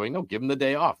are you doing? No, give him the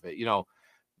day off.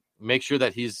 Make sure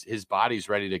that his body's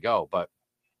ready to go. But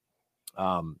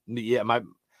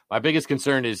my My biggest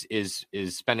concern is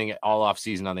spending it all off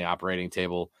season on the operating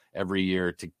table every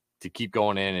year to keep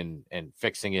going in and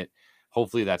fixing it.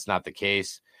 Hopefully that's not the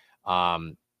case.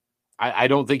 I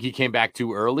don't think he came back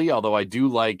too early, although I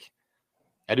do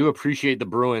appreciate the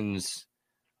Bruins.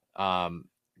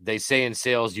 They say in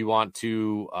sales you want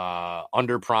to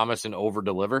under promise and over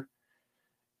deliver.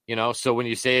 So when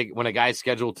a guy's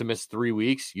scheduled to miss 3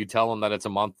 weeks, you tell him that it's a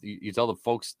month. You tell the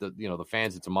folks that, the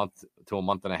fans, it's a month to a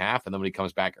month and a half. And then when he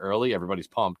comes back early, everybody's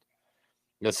pumped.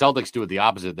 The Celtics do it the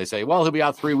opposite. They say, well, he'll be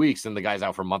out 3 weeks. And the guy's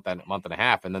out for a month and a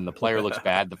half. And then the player looks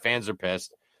bad. The fans are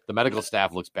pissed. The medical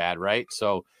staff looks bad. Right.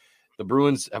 So the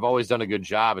Bruins have always done a good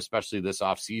job, especially this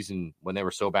offseason when they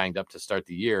were so banged up to start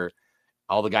the year.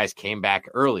 All the guys came back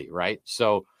early. Right.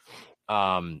 So,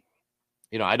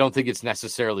 I don't think it's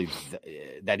necessarily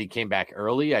that he came back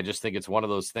early. I just think it's one of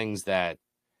those things that,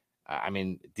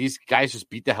 these guys just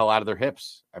beat the hell out of their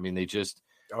hips. They just,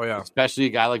 especially a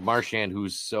guy like Marchand,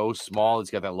 who's so small.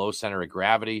 He's got that low center of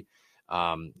gravity.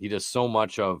 He does so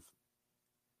much of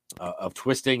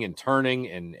twisting and turning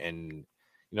and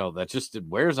that just it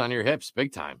wears on your hips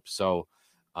big time. So,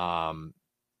 I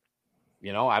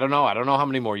don't know. I don't know how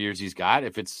many more years he's got.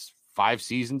 If it's 5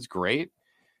 seasons, great.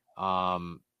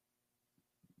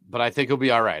 But I think he'll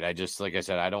be all right. Like I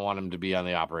said, I don't want him to be on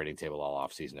the operating table all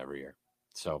off season every year.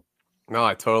 So, no,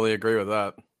 I totally agree with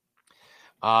that.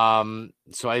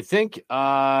 So I think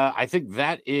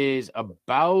that is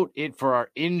about it for our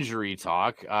injury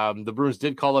talk. The Bruins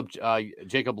did call up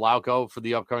Jacob Lauko for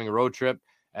the upcoming road trip.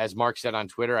 As Mark said on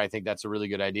Twitter, I think that's a really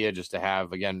good idea just to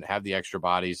have the extra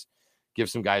bodies, give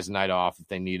some guys a night off if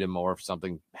they need him, or if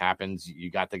something happens,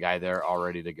 you got the guy there all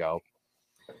ready to go.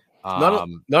 Not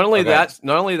only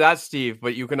that, Steve,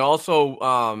 but you can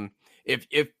also,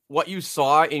 if what you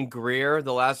saw in Greer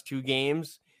the last 2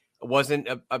 games wasn't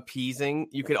appeasing,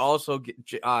 you could also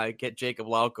get Jacob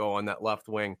Lauko on that left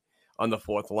wing on the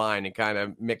 4th line and kind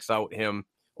of mix out him,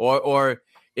 or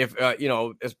if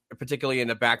particularly in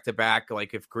the back-to-back,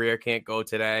 like if Greer can't go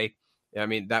today,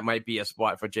 that might be a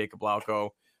spot for Jacob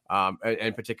Lauko.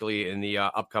 And particularly in the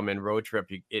upcoming road trip,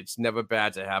 it's never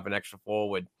bad to have an extra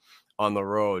forward on the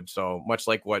road. So much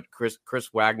like what Chris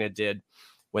Wagner did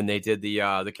when they did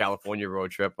the California road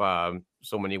trip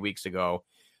so many weeks ago.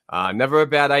 Never a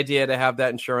bad idea to have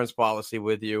that insurance policy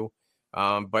with you.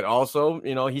 But also,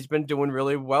 he's been doing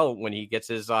really well when he gets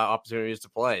his opportunities to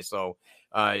play. So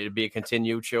it'd be a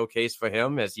continued showcase for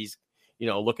him as he's,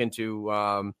 looking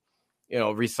to,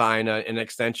 re-sign an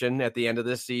extension at the end of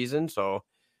this season. So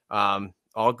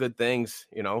all good things,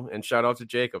 and shout out to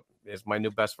Jacob. He's my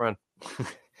new best friend.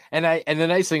 And the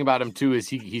nice thing about him too is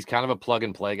he's kind of a plug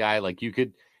and play guy. Like he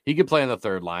could play on the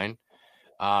 3rd line.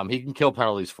 He can kill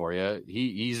penalties for you.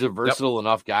 He's a versatile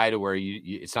enough guy to where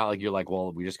it's not like you're like,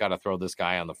 well, we just got to throw this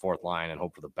guy on the 4th line and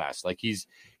hope for the best. Like he's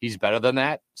better than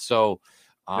that. So,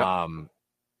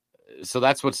 so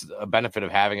that's what's a benefit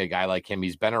of having a guy like him.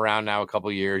 He's been around now a couple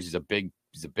of years. He's a big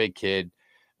kid.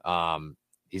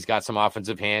 He's got some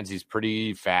offensive hands. He's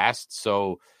pretty fast.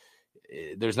 So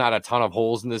there's not a ton of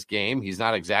holes in this game. He's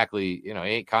not exactly, he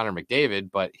ain't Connor McDavid,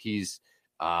 but he's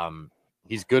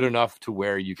good enough to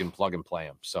where you can plug and play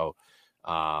him. So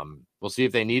we'll see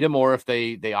if they need him or if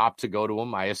they opt to go to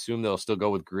him. I assume they'll still go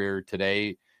with Greer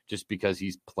today just because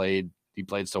he played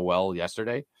so well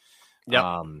yesterday.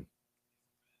 Yeah.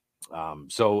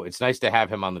 So it's nice to have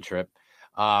him on the trip.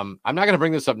 I'm not going to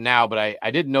bring this up now, but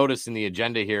I did notice in the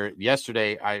agenda here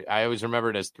yesterday, I always remember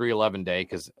it as 311 day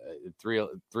because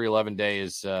 311 day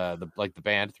is like the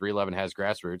band 311 has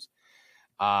grassroots.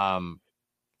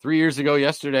 3 years ago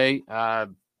yesterday,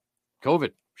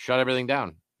 COVID shut everything down.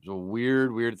 It was a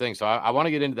weird thing. So I want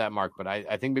to get into that, Mark, but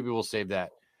I think maybe we'll save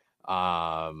that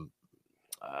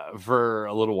for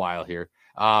a little while here.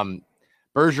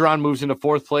 Bergeron moves into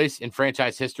 4th place in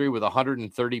franchise history with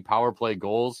 130 power play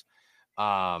goals.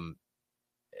 Not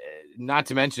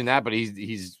to mention that, but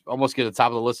he's almost get the top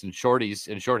of the list in shorties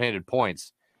and shorthanded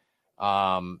points.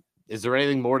 Is there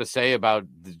anything more to say about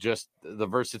just the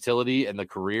versatility and the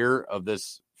career of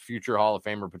this future Hall of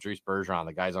Famer, Patrice Bergeron?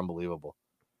 The guy's unbelievable.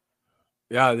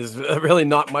 Yeah, there's really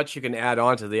not much you can add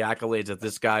on to the accolades that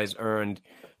this guy's earned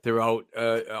throughout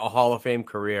a Hall of Fame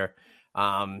career.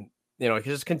 He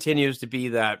just continues to be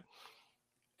that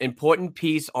important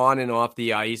piece on and off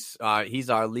the ice. He's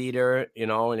our leader,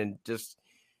 and just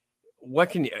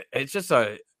it's just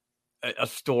a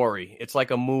story. It's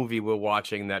like a movie we're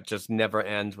watching that just never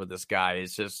ends with this guy.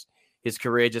 It's just his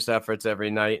courageous efforts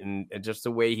every night and just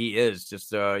the way he is.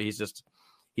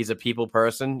 He's a people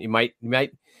person. He might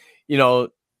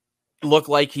look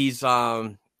like he's,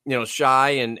 shy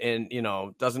and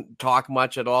doesn't talk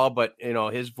much at all, but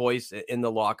his voice in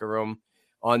the locker room,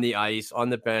 on the ice, on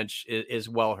the bench is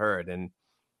well heard. And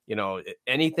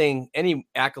any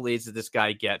accolades that this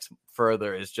guy gets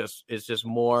further is just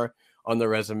more on the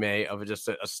resume of just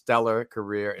a stellar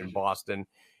career in Boston,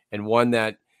 and one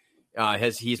that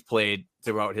he's played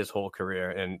throughout his whole career.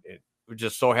 And we're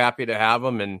just so happy to have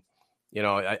him. And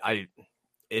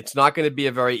it's not going to be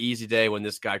a very easy day when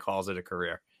this guy calls it a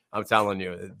career. I'm telling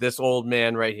you, this old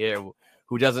man right here,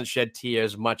 who doesn't shed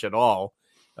tears much at all,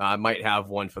 might have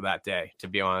one for that day, to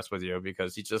be honest with you,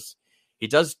 because he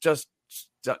does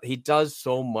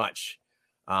so much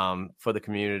for the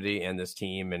community and this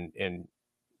team, and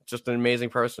just an amazing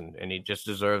person, and he just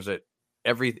deserves it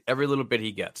every little bit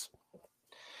he gets.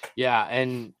 Yeah,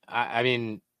 and I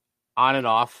mean, on and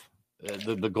off,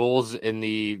 the goals in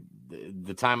the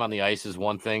time on the ice is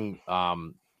one thing.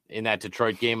 In that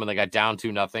Detroit game when they got down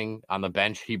 2-0 on the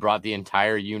bench, he brought the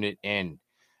entire unit in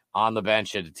on the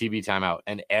bench at a TV timeout,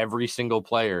 and every single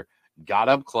player got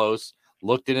up close,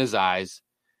 looked in his eyes,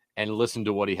 and listened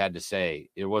to what he had to say.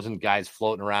 It wasn't guys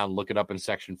floating around looking up in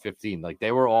section 15. Like,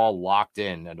 they were all locked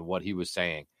in into what he was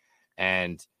saying.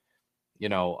 And,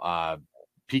 PK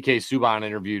Subban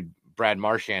interviewed Brad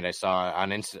Marchand, I saw on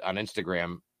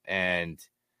Instagram, and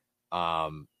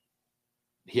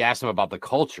he asked him about the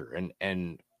culture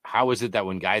and how is it that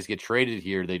when guys get traded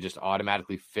here, they just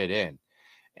automatically fit in?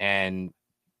 And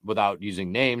without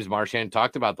using names, Marchand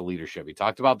talked about the leadership. He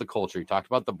talked about the culture. He talked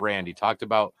about the brand. He talked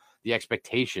about the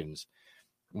expectations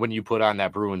when you put on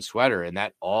that Bruins sweater. And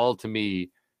that all, to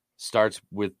me, starts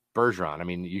with Bergeron. I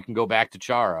mean, you can go back to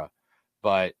Chara,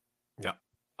 but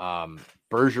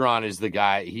Bergeron is the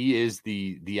guy. He is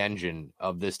the engine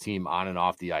of this team on and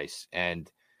off the ice.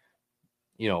 And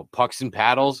pucks and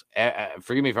paddles,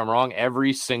 forgive me if I'm wrong,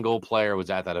 every single player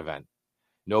was at that event.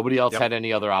 Nobody else had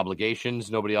any other obligations.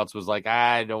 Nobody else was like,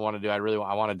 I don't want to do,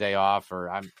 I want a day off,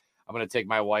 or I'm going to take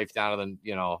my wife down to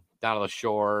the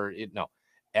shore. No,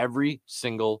 every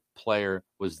single player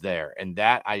was there. And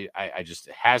that I just,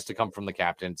 it has to come from the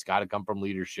captain. It's got to come from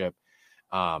leadership.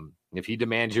 If he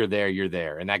demands you're there, you're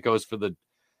there. And that goes for the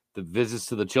visits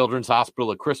to the Children's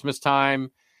Hospital at Christmas time.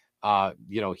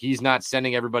 He's not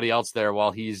sending everybody else there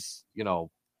while he's,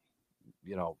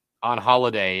 on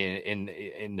holiday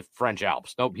in the French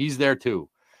Alps. Nope. He's there too.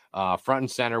 Front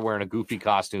and center, wearing a goofy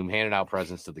costume, handing out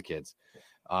presents to the kids.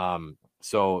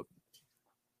 So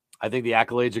I think the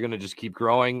accolades are going to just keep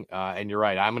growing. And you're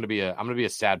right. I'm going to be a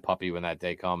sad puppy when that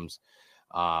day comes.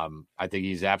 I think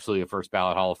he's absolutely a first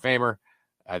ballot Hall of Famer.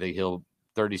 I think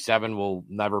 37 will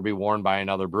never be worn by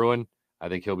another Bruin. I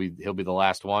think he'll be the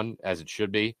last one, as it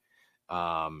should be.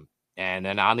 And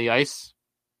then on the ice,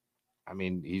 I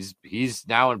mean, he's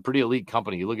now in pretty elite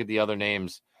company. You look at the other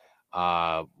names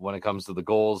when it comes to the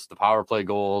goals, the power play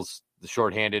goals, the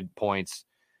shorthanded points.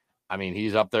 I mean,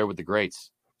 he's up there with the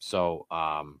greats. So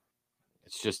I'm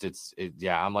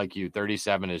like you.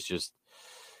 37 is just,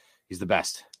 he's the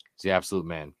best. He's the absolute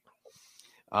man.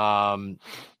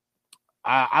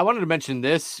 I wanted to mention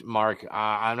this, Mark,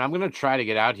 and I'm going to try to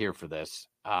get out here for this.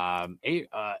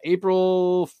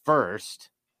 April 1st,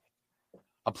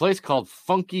 a place called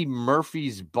Funky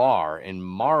Murphy's Bar in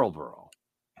Marlboro.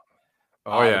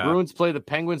 The Bruins play the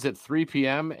Penguins at 3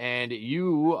 p.m., and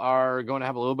you are going to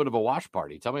have a little bit of a watch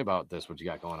party. Tell me about this, what you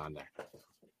got going on there.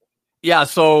 Yeah,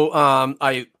 so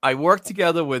I work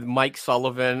together with Mike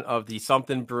Sullivan of the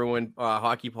Something Bruin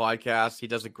hockey podcast. He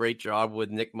does a great job with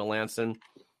Nick Melanson.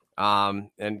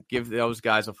 And give those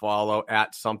guys a follow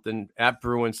at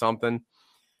Bruin Something.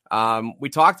 We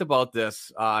talked about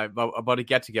this, about a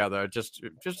get together, just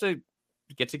to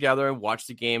get together and watch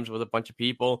the games with a bunch of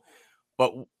people.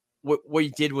 But what we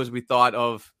did was we thought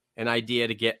of an idea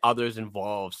to get others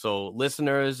involved. So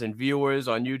listeners and viewers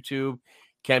on YouTube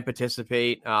can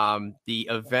participate. The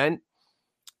event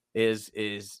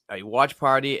is a watch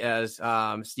party, as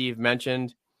Steve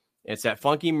mentioned. It's at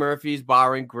Funky Murphy's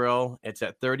Bar and Grill. It's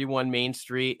at 31 Main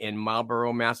Street in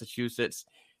Marlborough, Massachusetts.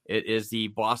 It is the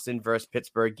Boston versus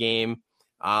Pittsburgh game.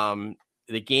 The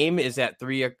game is at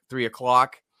 3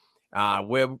 o'clock.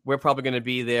 We're probably going to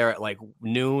be there at like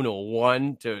noon or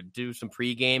 1 to do some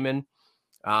pre-gaming.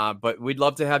 But we'd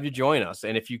love to have you join us.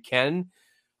 And if you can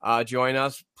join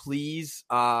us, please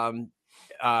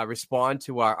respond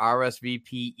to our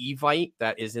RSVP evite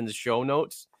that is in the show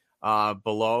notes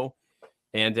below.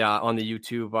 And on the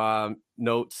YouTube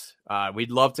notes,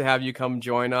 we'd love to have you come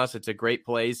join us. It's a great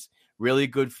place, really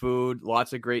good food,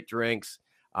 lots of great drinks.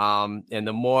 And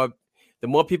the more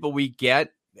people we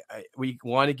get, we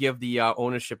want to give the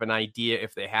ownership an idea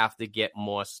if they have to get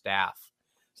more staff.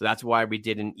 So that's why we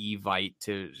did an evite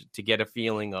to get a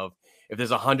feeling of if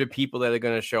there's 100 people that are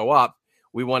going to show up,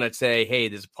 we want to say, hey,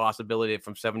 there's a possibility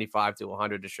from 75 to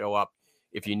 100 to show up.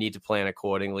 If you need to plan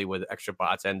accordingly with extra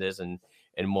bartenders and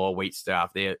more wait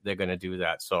staff, they're going to do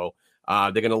that. So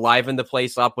they're going to liven the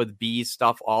place up with bees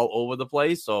stuff all over the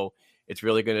place. So it's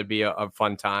really going to be a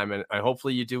fun time. And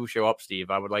hopefully you do show up, Steve.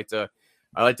 I'd like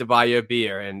to buy you a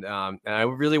beer. And I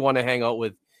really want to hang out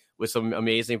with some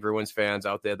amazing Bruins fans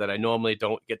out there that I normally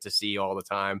don't get to see all the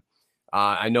time.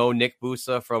 I know Nick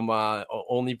Busa from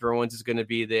Only Bruins is going to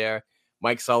be there.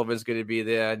 Mike Sullivan's going to be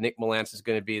there. Nick Malance is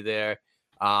going to be there.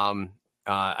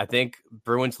 I think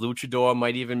Bruins Luchador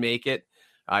might even make it.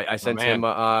 I sent him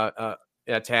a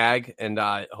tag, and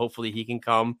hopefully he can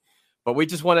come. But we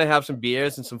just want to have some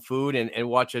beers and some food and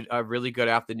watch a really good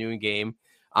afternoon game.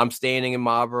 I'm staying in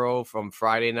Marlboro from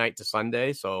Friday night to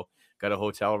Sunday, so got a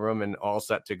hotel room and all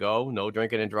set to go. No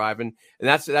drinking and driving, and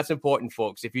that's important,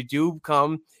 folks. If you do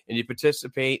come and you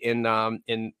participate in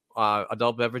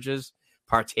adult beverages,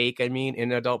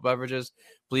 in adult beverages,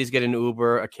 please get an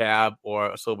Uber, a cab,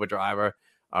 or a sober driver.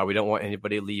 We don't want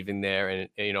anybody leaving there and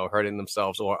hurting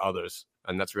themselves or others,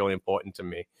 and that's really important to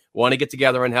me. We want to get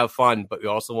together and have fun, but we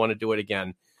also want to do it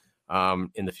again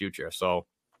in the future. So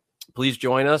please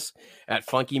join us at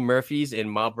Funky Murphy's in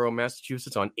Marlborough,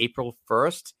 Massachusetts on April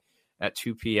 1st at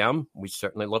 2 p.m. We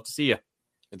certainly love to see you.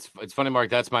 It's funny, Mark.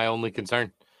 That's my only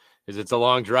concern is it's a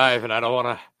long drive, and I don't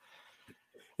want to.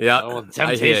 Yeah,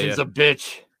 temptation's a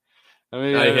bitch. I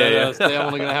mean, I'm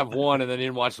only gonna have one, and then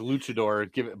you watch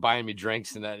Luchador buying me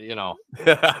drinks, and that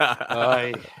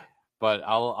but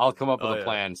I'll come up with a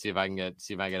plan, see if I can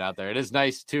get out there. It is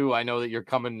nice too. I know that you're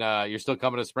coming. You're still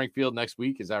coming to Springfield next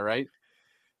week. Is that right?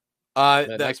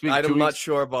 Next week. I'm not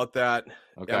sure about that.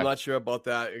 Okay. I'm not sure about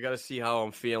that. You got to see how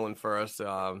I'm feeling first.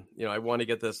 I want to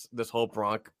get this whole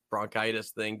bronchitis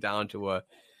thing down to a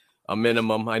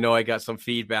minimum. I know I got some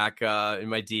feedback in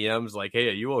my DMs like, hey,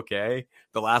 are you okay?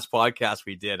 The last podcast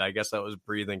we did, I guess I was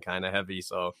breathing kind of heavy.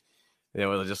 So, it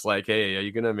was just like, hey, are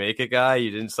you going to make it, guy?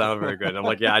 You didn't sound very good. I'm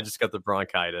like, yeah, I just got the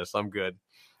bronchitis. I'm good.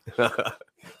 But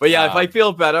yeah, if I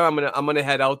feel better, I'm going to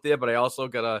head out there, but I also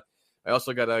got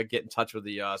to get in touch with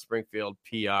the Springfield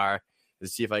PR to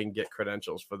see if I can get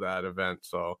credentials for that event.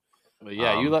 So,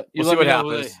 yeah, we'll see what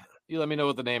happens. You let me know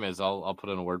what the name is. I'll put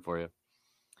in a word for you.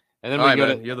 And then we go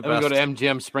to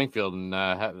MGM Springfield and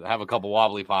have a couple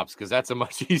wobbly pops because that's a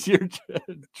much easier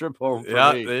trip home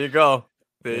for me. There you go.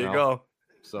 There you go.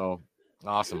 So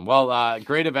awesome. Well,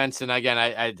 great events, and again,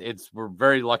 we're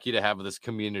very lucky to have this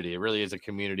community. It really is a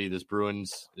community. This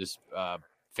Bruins, this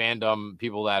fandom,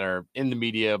 people that are in the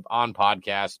media, on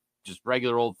podcasts, just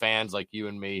regular old fans like you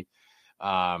and me.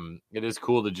 It is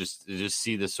cool to just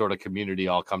see this sort of community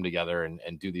all come together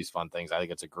and do these fun things. I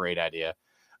think it's a great idea.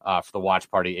 For the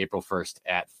watch party April 1st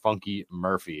at Funky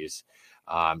Murphy's.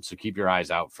 So keep your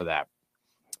eyes out for that.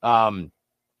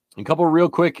 A couple real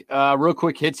quick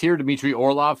hits here. Dmitry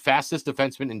Orlov, fastest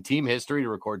defenseman in team history to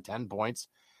record 10 points,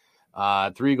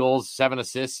 3 goals, 7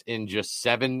 assists in just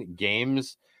 7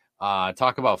 games.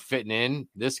 Talk about fitting in.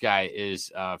 This guy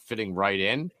is fitting right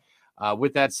in.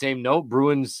 With that same note,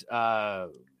 Bruins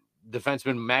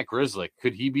defenseman Matt Grzelcyk,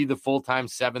 could he be the full-time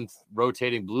 7th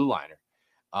rotating blue liner?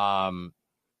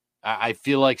 I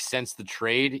feel like since the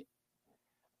trade,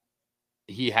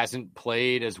 he hasn't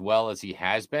played as well as he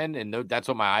has been. And that's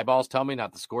what my eyeballs tell me,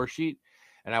 not the score sheet.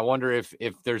 And I wonder if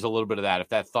there's a little bit of that, if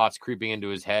that thought's creeping into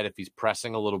his head, if he's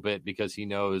pressing a little bit because he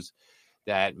knows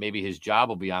that maybe his job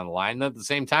will be on the line. And at the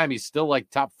same time, he's still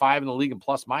like top 5 in the league in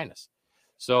plus minus.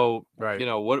 So, right.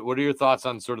 What are your thoughts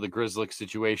on sort of the Grzelcyk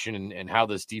situation and how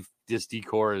this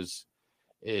decor is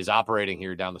operating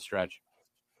here down the stretch?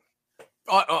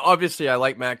 Obviously, I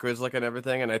like Matt Grzelcyk and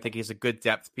everything, and I think he's a good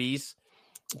depth piece.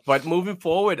 But moving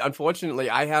forward, unfortunately,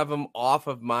 I have him off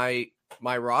of my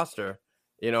roster,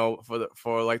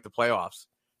 for like the playoffs.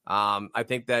 I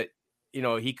think that,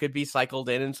 he could be cycled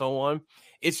in and so on.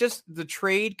 It's just the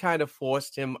trade kind of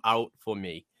forced him out for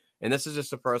me. And this is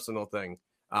just a personal thing.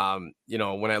 When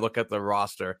I look at the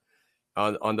roster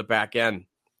on the back end,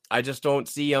 I just don't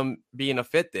see him being a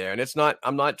fit there. And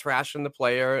I'm not trashing the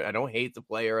player. I don't hate the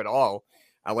player at all.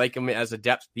 I like him as a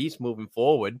depth piece moving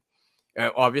forward.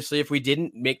 Obviously, if we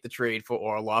didn't make the trade for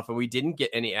Orlov and we didn't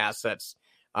get any assets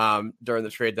during the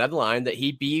trade deadline, that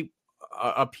he'd be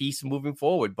a piece moving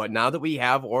forward. But now that we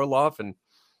have Orlov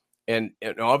and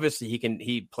obviously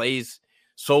he plays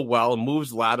so well,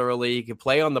 moves laterally, he can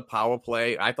play on the power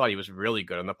play. I thought he was really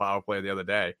good on the power play the other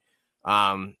day.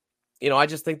 I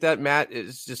just think that Matt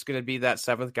is just going to be that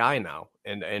 7th guy now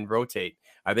and rotate.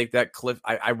 I think that Cliff,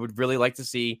 I would really like to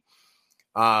see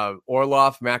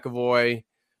Orlov, McAvoy,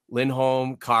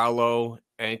 Lindholm, Carlo,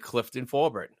 and Clifton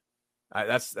Forbert.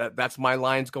 That's my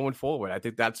lines going forward. I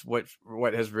think that's what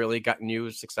has really gotten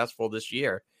you successful this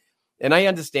year. And I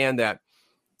understand that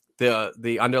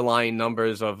the underlying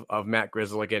numbers of Matt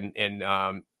Grzelcyk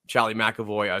and Charlie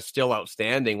McAvoy are still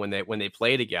outstanding when they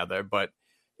play together, but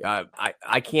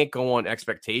I can't go on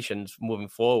expectations moving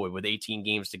forward with 18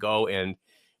 games to go and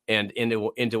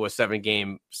into a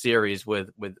 7-game series with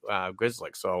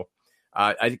Grzelcyk. So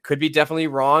I could be definitely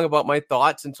wrong about my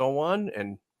thoughts and so on.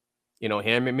 And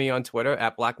hammer me on Twitter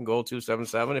at Black and Gold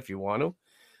 277 if you want to.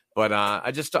 But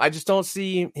I just don't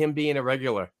see him being a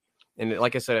regular. And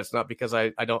like I said, it's not because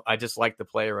I just like the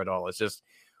player at all. It's just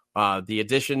the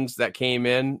additions that came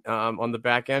in on the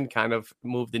back end kind of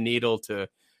moved the needle to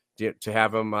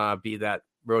have him be that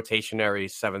rotationary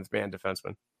 7th-man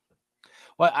defenseman.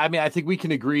 Well, I mean, I think we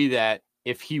can agree that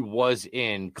if he was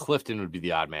in, Clifton would be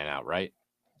the odd man out, right?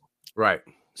 Right.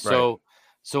 So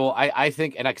I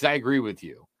think, and because I agree with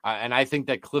you, and I think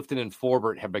that Clifton and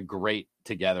Forbert have been great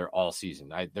together all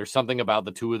season. There's something about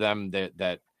the two of them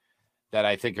that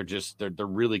I think are just they're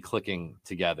really clicking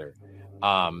together.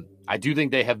 I do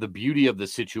think they have the beauty of the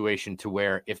situation to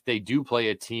where if they do play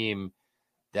a team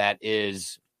that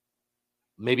is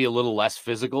maybe a little less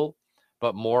physical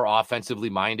but more offensively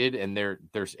minded, and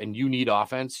and you need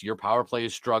offense, your power play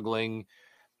is struggling,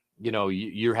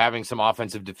 you're having some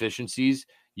offensive deficiencies,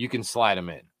 you can slide them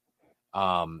in.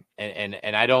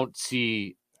 And I don't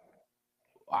see,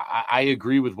 I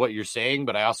agree with what you're saying,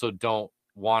 but I also don't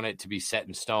want it to be set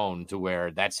in stone to where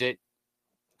that's it.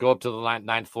 Go up to the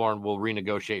ninth floor and we'll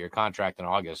renegotiate your contract in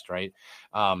August. Right.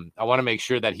 I want to make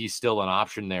sure that he's still an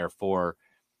option there for,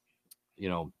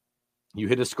 you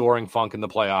hit a scoring funk in the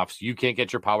playoffs. You can't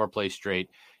get your power play straight.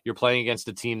 You're playing against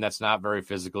a team that's not very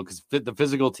physical, because the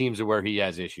physical teams are where he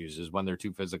has issues, is when they're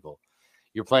too physical.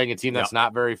 You're playing a team that's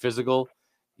not very physical.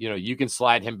 You can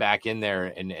slide him back in there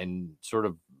and sort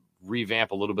of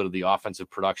revamp a little bit of the offensive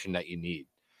production that you need.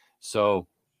 So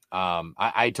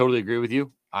I totally agree with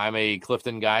you. I'm a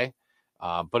Clifton guy,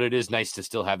 but it is nice to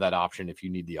still have that option if you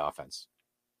need the offense.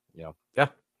 Yeah.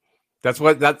 That's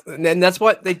what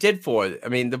they did for it. I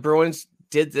mean, the Bruins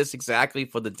did this exactly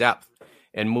for the depth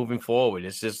and moving forward.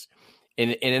 It's just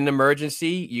in an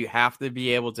emergency, you have to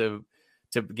be able to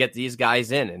get these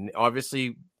guys in. And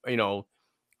obviously,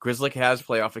 Grzelcyk has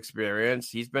playoff experience.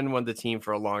 He's been with the team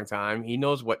for a long time. He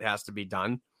knows what has to be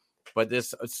done. But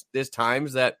there's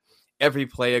times that every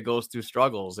player goes through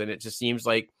struggles, and it just seems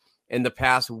like in the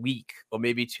past week or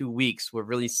maybe 2 weeks, we're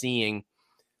really seeing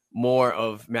more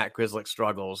of Matt Grzelcyk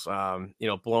struggles,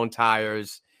 blown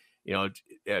tires,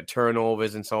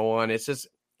 turnovers and so on.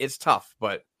 It's tough,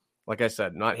 but like I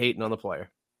said, not hating on the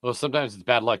player. Well, sometimes it's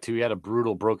bad luck too. He had a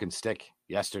brutal broken stick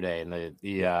yesterday in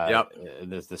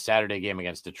the Saturday game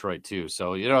against Detroit too.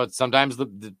 So, sometimes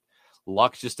the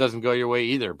luck just doesn't go your way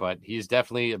either, but he's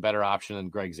definitely a better option than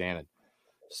Greg Zanin.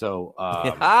 So,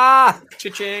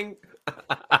 cha-ching.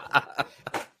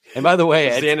 And by the way,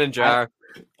 Zanin jar.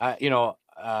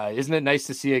 Isn't it nice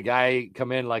to see a guy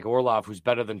come in like Orlov, who's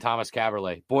better than Thomas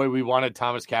Caberlet? Boy, we wanted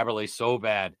Thomas Caberlet so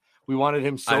bad. We wanted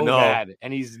him so bad,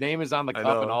 and his name is on the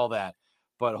cup and all that.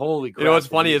 But holy crap! What's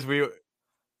funny is I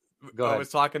was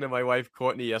talking to my wife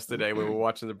Courtney yesterday. We were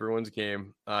watching the Bruins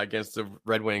game against the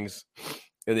Red Wings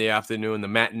in the afternoon, the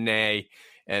matinee,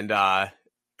 and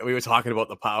we were talking about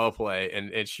the power play,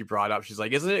 and she brought up, she's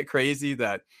like, "Isn't it crazy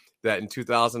that in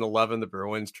 2011 the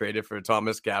Bruins traded for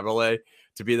Thomas Caberlet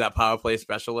to be that power play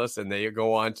specialist, and they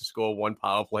go on to score one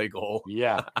power play goal?"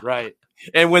 Yeah, right.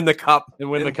 And win the cup.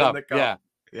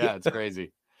 Yeah, it's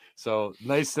crazy. So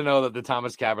nice to know that the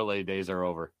Thomas Caberlet days are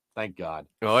over. Thank God.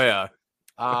 Oh yeah.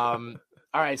 All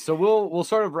right, so we'll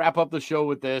sort of wrap up the show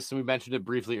with this, and we mentioned it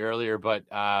briefly earlier, but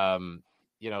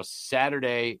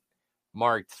Saturday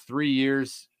marked 3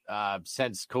 years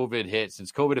since COVID hit,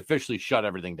 since COVID officially shut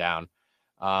everything down.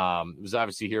 It was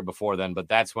obviously here before then, but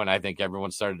that's when I think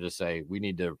everyone started to say we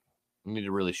need to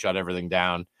really shut everything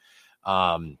down.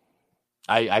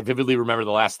 I vividly remember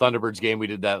the last Thunderbirds game we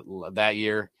did that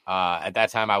year. At that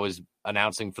time, I was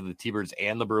announcing for the T-Birds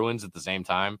and the Bruins at the same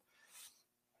time.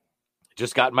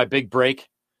 Just got my big break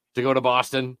to go to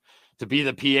Boston to be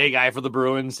the PA guy for the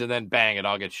Bruins, and then bang, it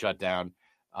all gets shut down.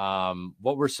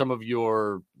 What were some of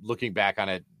your, looking back on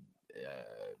it,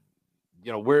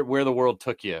 where the world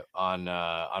took you on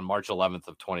March 11th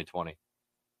of 2020?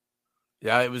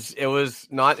 Yeah, it was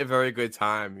not a very good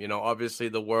time. Obviously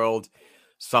the world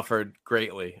suffered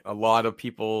greatly. A lot of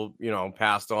people,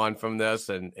 passed on from this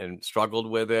and struggled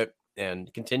with it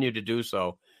and continue to do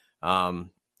so.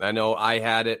 I know I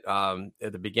had it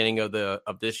at the beginning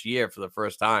of this year for the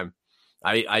first time.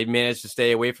 I managed to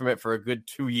stay away from it for a good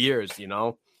 2 years,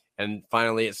 and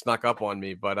finally it snuck up on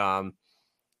me. But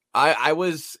I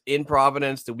was in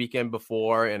Providence the weekend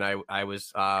before, and I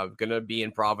was gonna be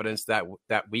in Providence that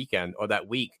weekend or that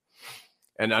week,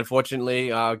 and unfortunately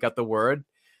got the word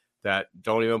that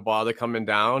don't even bother coming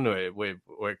down.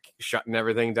 We're shutting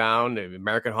everything down. The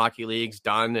American Hockey League's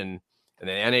done, and the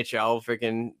NHL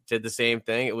freaking did the same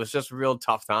thing. It was just a real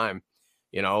tough time,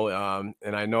 and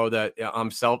I know that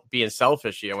I'm being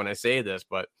selfish here when I say this,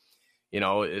 but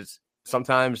it's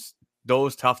sometimes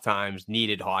those tough times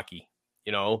needed hockey,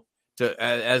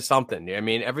 as something. I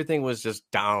mean, everything was just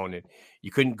down and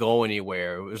you couldn't go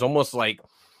anywhere. It was almost like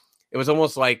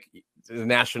the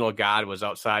National Guard was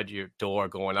outside your door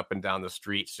going up and down the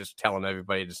streets, just telling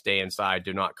everybody to stay inside,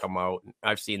 do not come out.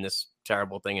 I've seen this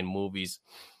terrible thing in movies,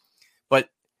 but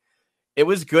it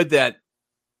was good that,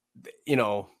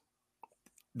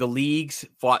 the leagues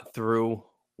fought through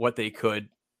what they could,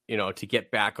 to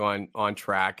get back on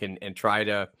track and try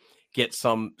to get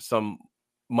some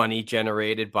money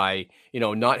generated by,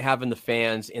 not having the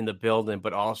fans in the building,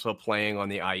 but also playing on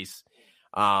the ice.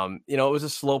 It was a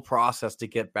slow process to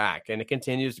get back, and it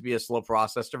continues to be a slow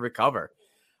process to recover.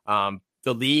 The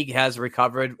league has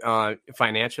recovered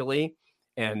financially,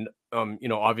 and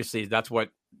obviously that's what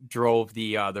drove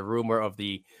the rumor of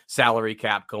the salary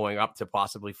cap going up to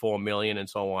possibly $4 million and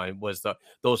so on. Was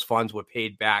those funds were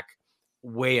paid back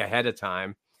way ahead of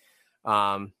time.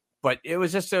 But it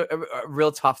was just a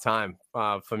real tough time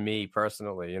for me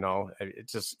personally. It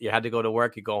just, you had to go to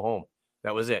work, you go home.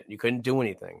 That was it. You couldn't do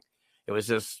anything. It was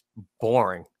just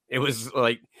boring. It was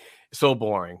like so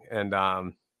boring. And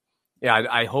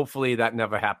I hopefully that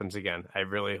never happens again. I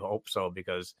really hope so,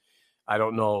 because I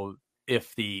don't know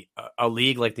if a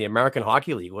league like the American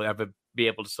Hockey League will ever be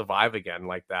able to survive again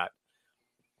like that.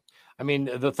 I mean,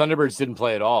 the Thunderbirds didn't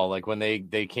play at all. Like when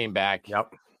they came back.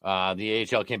 Yep. The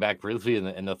AHL came back briefly,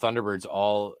 and the Thunderbirds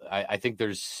I think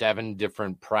there's 7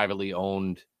 different privately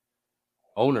owned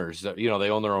owners that, they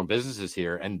own their own businesses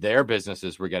here, and their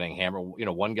businesses were getting hammered.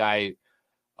 One guy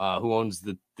who owns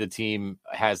the team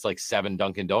has like 7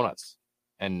 Dunkin' Donuts,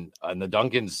 and the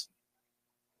Dunkins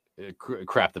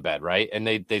crap the bed, right? And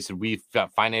they said, we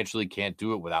financially can't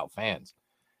do it without fans,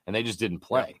 and they just didn't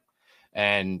play.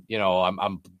 Yeah. And,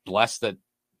 I'm blessed that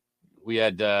we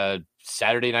had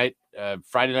Friday night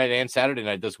and Saturday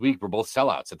night this week were both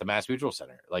sellouts at the Mass Mutual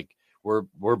Center. Like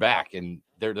we're back, and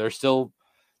they still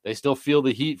feel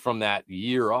the heat from that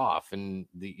year off. And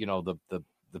the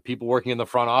people working in the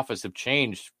front office have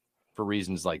changed for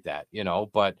reasons like that,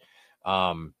 but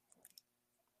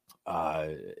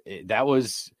that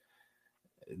was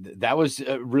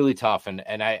really tough.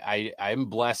 And I'm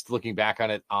blessed looking back on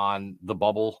it on the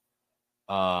bubble.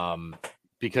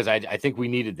 Because I think we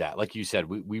needed that. Like you said,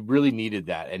 we really needed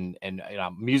that. And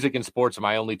music and sports are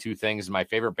my only 2 things. My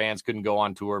favorite bands couldn't go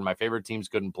on tour, and my favorite teams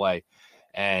couldn't play.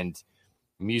 And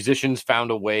musicians found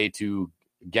a way to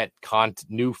get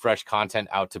new, fresh content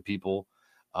out to people.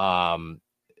 The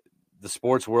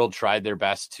sports world tried their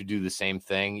best to do the same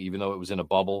thing, even though it was in a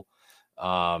bubble.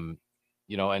 And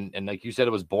like you said,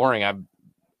 it was boring.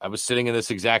 I was sitting in this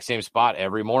exact same spot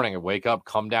every morning. I wake up,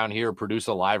 come down here, produce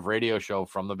a live radio show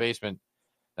from the basement.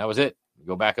 That was it.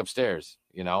 Go back upstairs.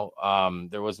 I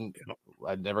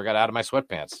never got out of my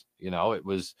sweatpants. It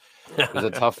was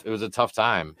a tough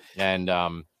time. And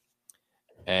I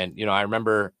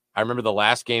remember the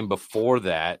last game before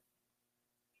that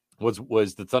was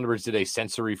the Thunderbirds did a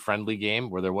sensory friendly game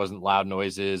where there wasn't loud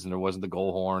noises and there wasn't the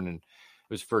goal horn, and it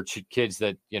was for kids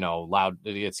that,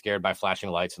 they get scared by flashing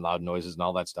lights and loud noises and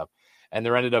all that stuff. And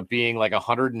there ended up being like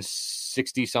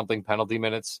 160 something penalty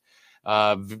minutes.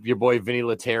 Your boy Vinny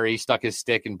Lettieri stuck his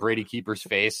stick in Brady Keeper's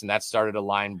face, and that started a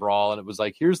line brawl. And it was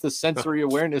like, here's the sensory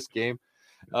awareness game.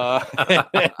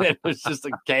 It was just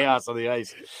a chaos on the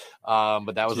ice.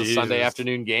 But that was a Sunday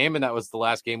afternoon game, and that was the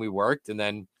last game we worked. And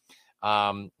then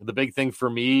the big thing for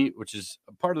me, which is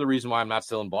part of the reason why I'm not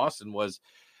still in Boston, was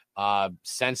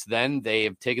since then they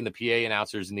have taken the PA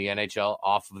announcers in the NHL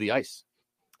off of the ice.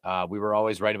 We were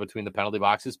always right in between the penalty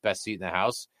boxes, best seat in the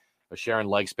house, sharing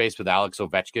leg space with Alex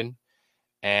Ovechkin.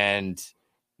 And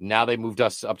now they moved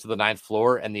us up to the 9th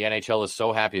floor, and the NHL is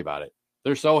so happy about it.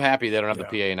 They're so happy they don't have the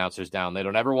PA announcers down. They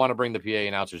don't ever want to bring the PA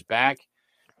announcers back.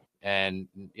 And,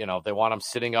 they want them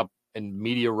sitting up in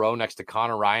media row next to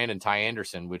Connor Ryan and Ty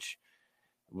Anderson, which,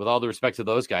 with all the respect to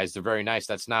those guys, they're very nice.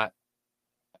 That's not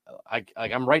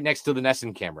I'm right next to the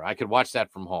Nesson camera. I could watch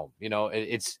that from home.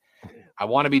 I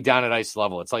want to be down at ice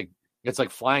level. It's like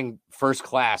flying first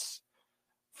class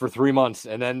for 3 months,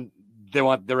 and then they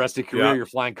want the rest of your career. You're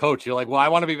flying coach. You're like, well, I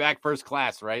want to be back first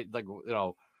class, right?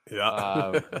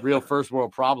 real first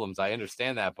world problems. I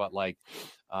understand that, but like,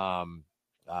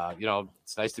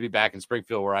 it's nice to be back in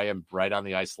Springfield where I am right on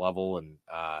the ice level, and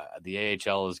the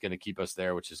AHL is going to keep us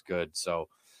there, which is good. So,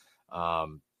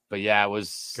 but yeah, it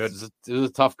was good. It was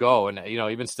a tough go. And,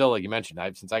 even still, like you mentioned,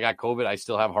 since I got COVID, I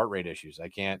still have heart rate issues.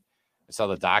 I saw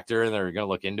the doctor and they're going to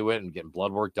look into it and getting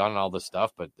blood work done and all this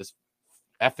stuff, but this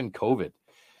effing COVID,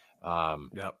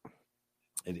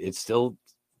 it's still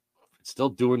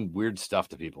doing weird stuff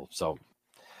to people. So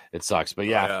it sucks, but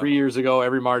 3 years ago,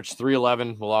 every March,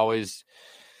 3/11 will always,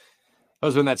 that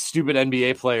was when that stupid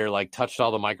NBA player like touched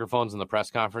all the microphones in the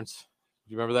press conference.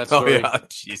 Do you remember that story? Oh yeah,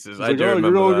 Jesus, I do remember.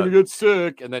 You're all going to get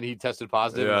sick, and then he tested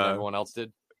positive, and everyone else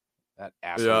did. That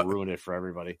asshole ruined it for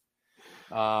everybody.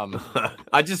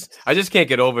 I just can't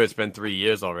get over it's been 3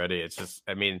 years already. It's just,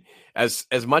 I mean, as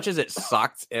much as it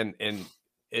sucked and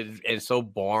it's so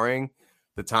boring,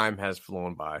 the time has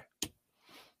flown by.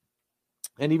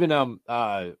 And even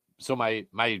so my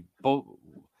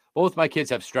both my kids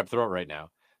have strep throat right now.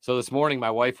 So this morning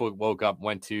my wife woke up,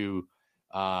 went to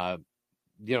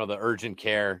the urgent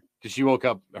care because she woke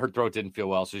up, her throat didn't feel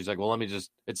well. So she's like, well,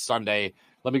 it's Sunday.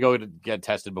 Let me go to get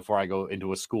tested before I go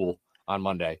into a school on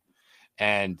Monday.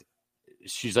 And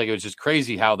she's like, it was just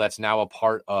crazy how that's now a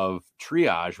part of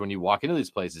triage when you walk into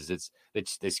these places.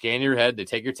 They scan your head, they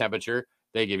take your temperature,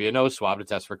 they give you a nose swab to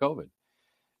test for COVID.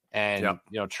 And,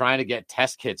 trying to get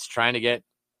test kits, trying to get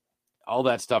all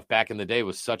that stuff back in the day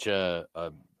was such a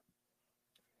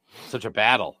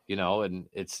battle, and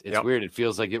it's weird. It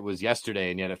feels like it was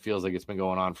yesterday, and yet it feels like it's been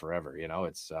going on forever.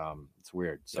 It's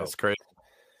weird. So that's crazy.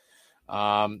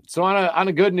 So on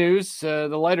a good news, the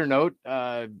lighter note,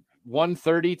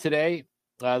 1:30 today.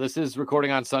 This is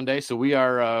recording on Sunday, so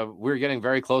we're getting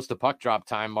very close to puck drop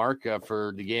time, Mark,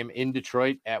 for the game in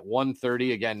Detroit at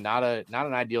 1:30. Again, not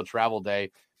an ideal travel day.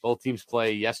 Both teams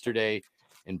play yesterday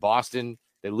in Boston.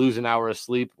 They lose an hour of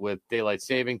sleep with daylight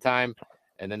saving time,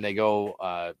 and then they go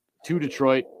to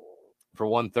Detroit for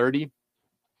 1:30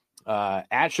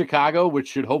 at Chicago, which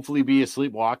should hopefully be a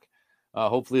sleepwalk.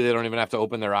 Hopefully they don't even have to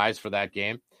open their eyes for that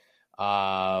game.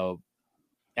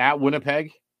 At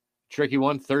Winnipeg, tricky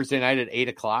one, Thursday night at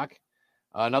 8:00.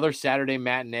 Another Saturday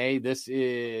matinee. This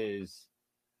is,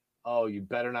 you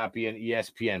better not be an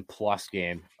ESPN Plus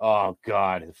game. Oh,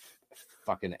 God,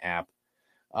 fucking app.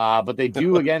 But they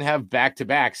do, again, have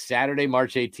back-to-back Saturday,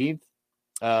 March 18th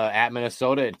at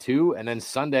Minnesota at 2, and then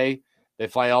Sunday they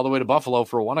fly all the way to Buffalo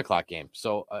for a 1:00 game.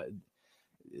 So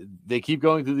they keep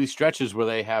going through these stretches where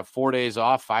they have 4 days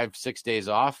off, 5-6 days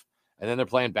off, and then they're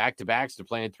playing back-to-backs. They're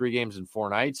playing 3 games in 4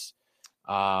 nights.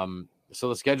 So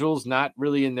the schedule's not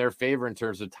really in their favor in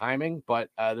terms of timing, but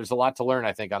there's a lot to learn,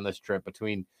 I think, on this trip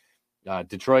between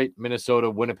Detroit, Minnesota,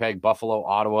 Winnipeg, Buffalo,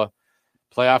 Ottawa,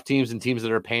 playoff teams and teams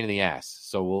that are a pain in the ass.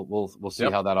 So we'll see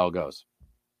how that all goes.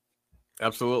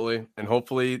 Absolutely. And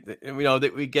hopefully,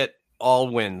 that we get all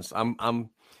wins. I want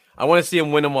to see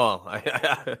them win them all.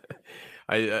 I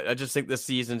just think this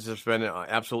season's just been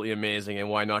absolutely amazing, and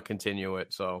why not continue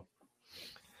it? So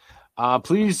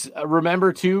please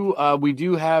remember to, we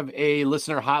do have a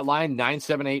listener hotline,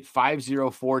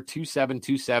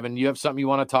 978-504-2727. You have something you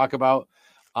want to talk about?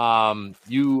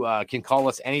 You can call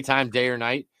us anytime, day or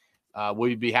night.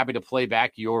 We'd be happy to play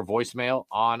back your voicemail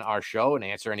on our show and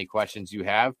answer any questions you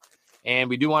have.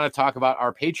 And we do want to talk about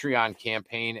our Patreon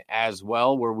campaign as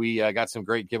well, where we got some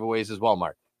great giveaways as well,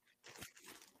 Mark.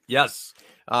 Yes,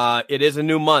 it is a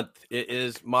new month. It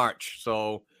is March.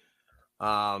 So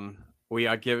we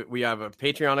have a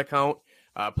Patreon account.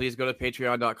 Please go to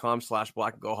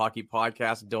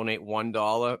patreon.com/blackandgoldhockeypodcast and donate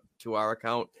 $1 to our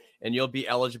account, and you'll be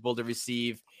eligible to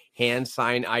receive hand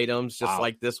signed items just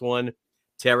like this one.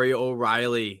 Terry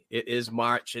O'Reilly. It is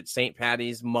March. It's St.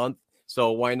 Patty's month.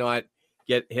 So why not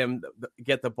get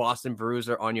the Boston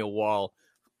Bruiser on your wall,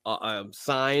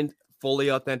 signed,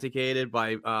 fully authenticated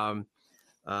by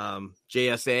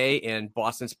JSA and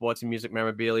Boston Sports and Music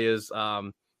Memorabilia's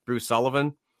Bruce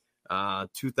Sullivan.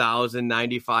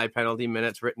 2,095 penalty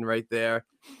minutes written right there.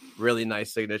 Really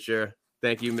nice signature.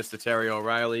 Thank you, Mr. Terry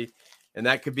O'Reilly. And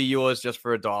that could be yours just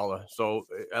for $1. So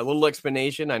a little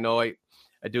explanation. I know I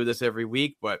do this every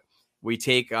week, but we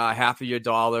take half of your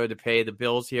dollar to pay the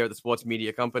bills here at the Sports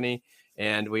Media Company.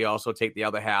 And we also take the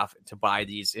other half to buy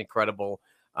these incredible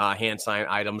hand signed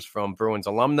items from Bruins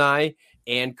alumni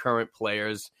and current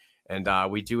players. And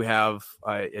we do have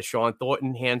a Sean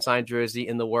Thornton hand signed jersey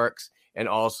in the works, and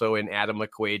also an Adam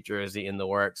McQuaid jersey in the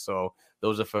works. So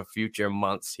those are for future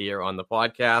months here on the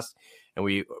podcast. And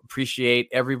we appreciate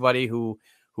everybody who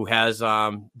has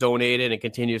donated and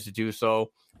continues to do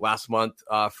so. Last month,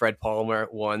 Fred Palmer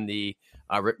won the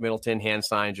Rick Middleton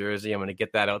hand-signed jersey. I'm going to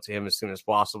get that out to him as soon as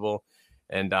possible.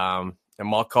 And I'm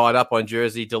all caught up on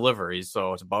jersey deliveries,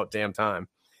 so it's about damn time.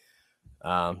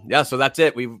 So that's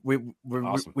it. We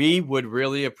Awesome. we would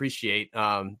really appreciate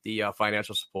the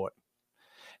financial support.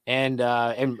 And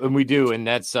we do, and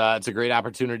that's it's a great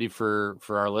opportunity for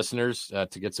our listeners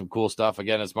to get some cool stuff.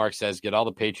 Again, as Mark says, get all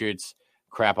the Patriots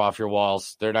crap off your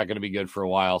walls. They're not going to be good for a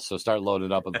while, so start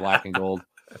loading up with black and gold.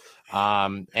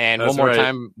 And that's one more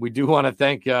time, we do want to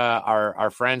thank our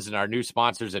friends and our new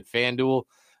sponsors at FanDuel.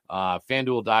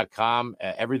 FanDuel.com.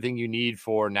 Everything you need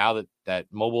for now that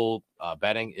mobile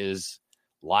betting is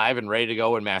live and ready to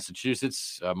go in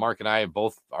Massachusetts. Mark and I have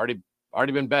both already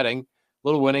been betting.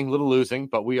 Little winning, little losing,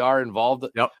 but we are involved.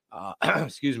 Yep.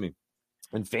 Excuse me.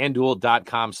 And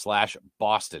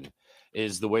FanDuel.com/Boston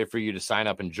is the way for you to sign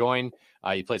up and join.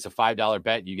 You place a $5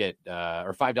 bet, you get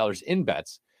or $5 in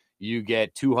bets, you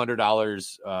get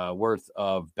 $200 worth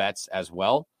of bets as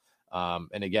well.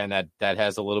 And again, that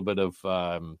has a little bit of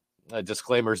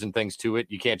disclaimers and things to it.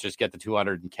 You can't just get the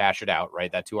 $200 and cash it out,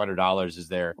 right? That $200 is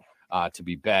there to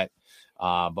be bet.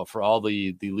 But for all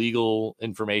the legal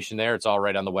information there, it's all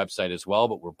right on the website as well.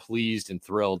 But we're pleased and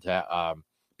thrilled to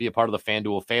be a part of the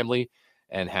FanDuel family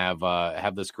and have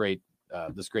this great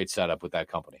setup with that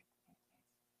company.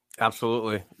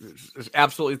 Absolutely.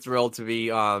 Absolutely thrilled to be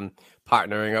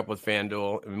partnering up with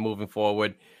FanDuel and moving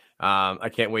forward. I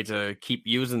can't wait to keep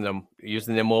using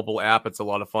their mobile app. It's a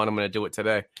lot of fun. I'm going to do it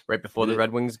today, right before the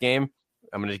Red Wings game.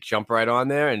 I'm going to jump right on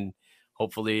there and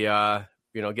hopefully,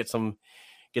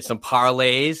 get some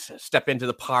parlays, step into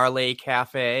the parlay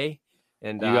cafe.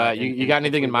 And you got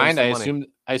anything in mind? I assume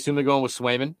they're going with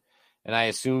Swayman, and I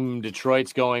assume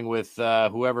Detroit's going with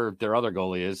whoever their other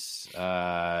goalie is.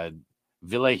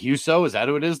 Ville Husso, is that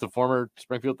who it is? The former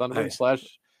Springfield Thunderbird /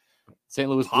 St.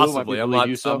 Louis Blue? Possibly. I'm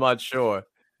not sure.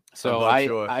 So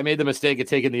I made the mistake of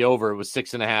taking the over. It was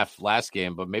 6.5 last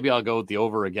game, but maybe I'll go with the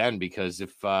over again because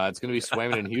if it's going to be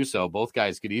Swayman and Husso, both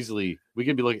guys we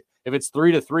could be looking. If it's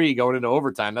 3-3 going into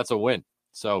overtime, that's a win.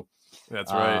 So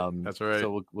that's right. That's right.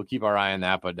 So we'll keep our eye on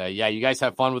that. But you guys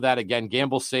have fun with that. Again,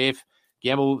 gamble safe,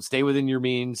 stay within your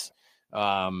means.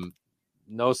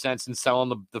 No sense in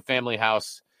selling the family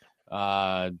house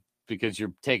because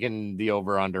you're taking the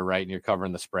over under, right? And you're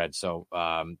covering the spread. So,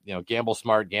 gamble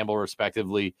smart, gamble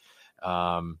respectively,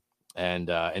 and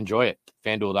enjoy it.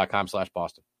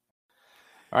 FanDuel.com/Boston.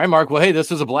 All right, Mark. Well, hey, this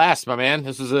was a blast, my man.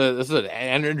 This is an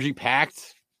energy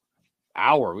packed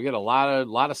hour. We got a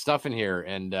lot of stuff in here,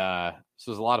 and this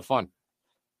was a lot of fun.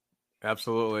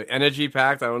 Absolutely. Energy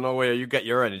packed. I don't know where you get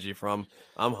your energy from.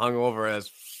 I'm hungover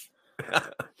as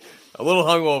a little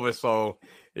hungover. So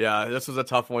yeah, this was a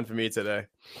tough one for me today,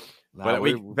 but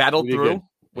we battled through.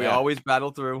 We always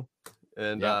battle through,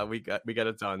 and we got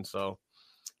it done. So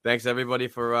thanks everybody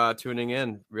for tuning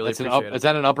in. Really appreciate it. Is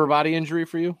that an upper body injury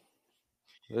for you?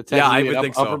 Yeah, I would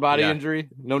think so. Upper body injury.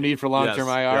 No need for long-term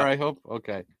IR, I hope.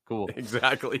 Okay, cool.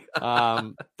 Exactly.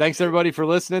 Thanks, everybody, for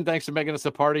listening. Thanks for making us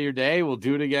a part of your day. We'll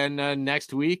do it again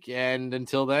next week. And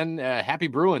until then, happy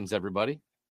Bruins, everybody.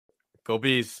 Go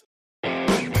Bees.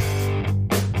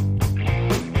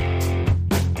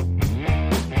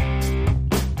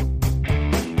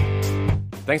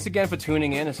 Thanks again for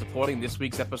tuning in and supporting this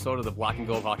week's episode of the Black and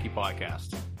Gold Hockey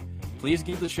Podcast. Please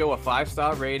give the show a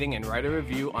 5-star rating and write a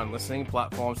review on listening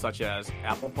platforms such as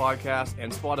Apple Podcasts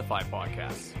and Spotify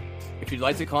Podcasts. If you'd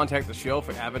like to contact the show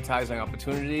for advertising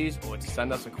opportunities or to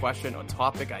send us a question or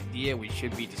topic idea we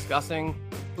should be discussing,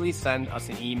 please send us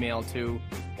an email to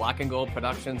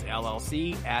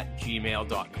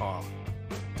blackandgoldproductionsllc@gmail.com.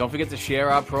 Don't forget to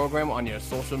share our program on your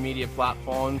social media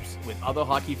platforms with other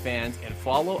hockey fans and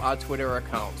follow our Twitter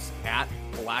accounts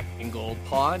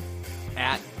 @blackandgoldpod,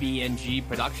 @BNG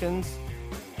Productions,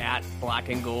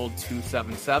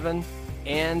 @blackandgold277,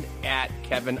 and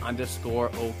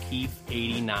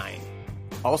 @Kevin_O'Keefe89.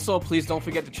 Also, please don't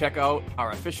forget to check out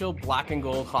our official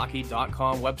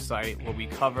blackandgoldhockey.com website where we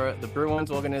cover the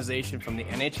Bruins organization from the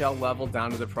NHL level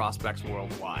down to the prospects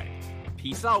worldwide.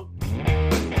 Peace out.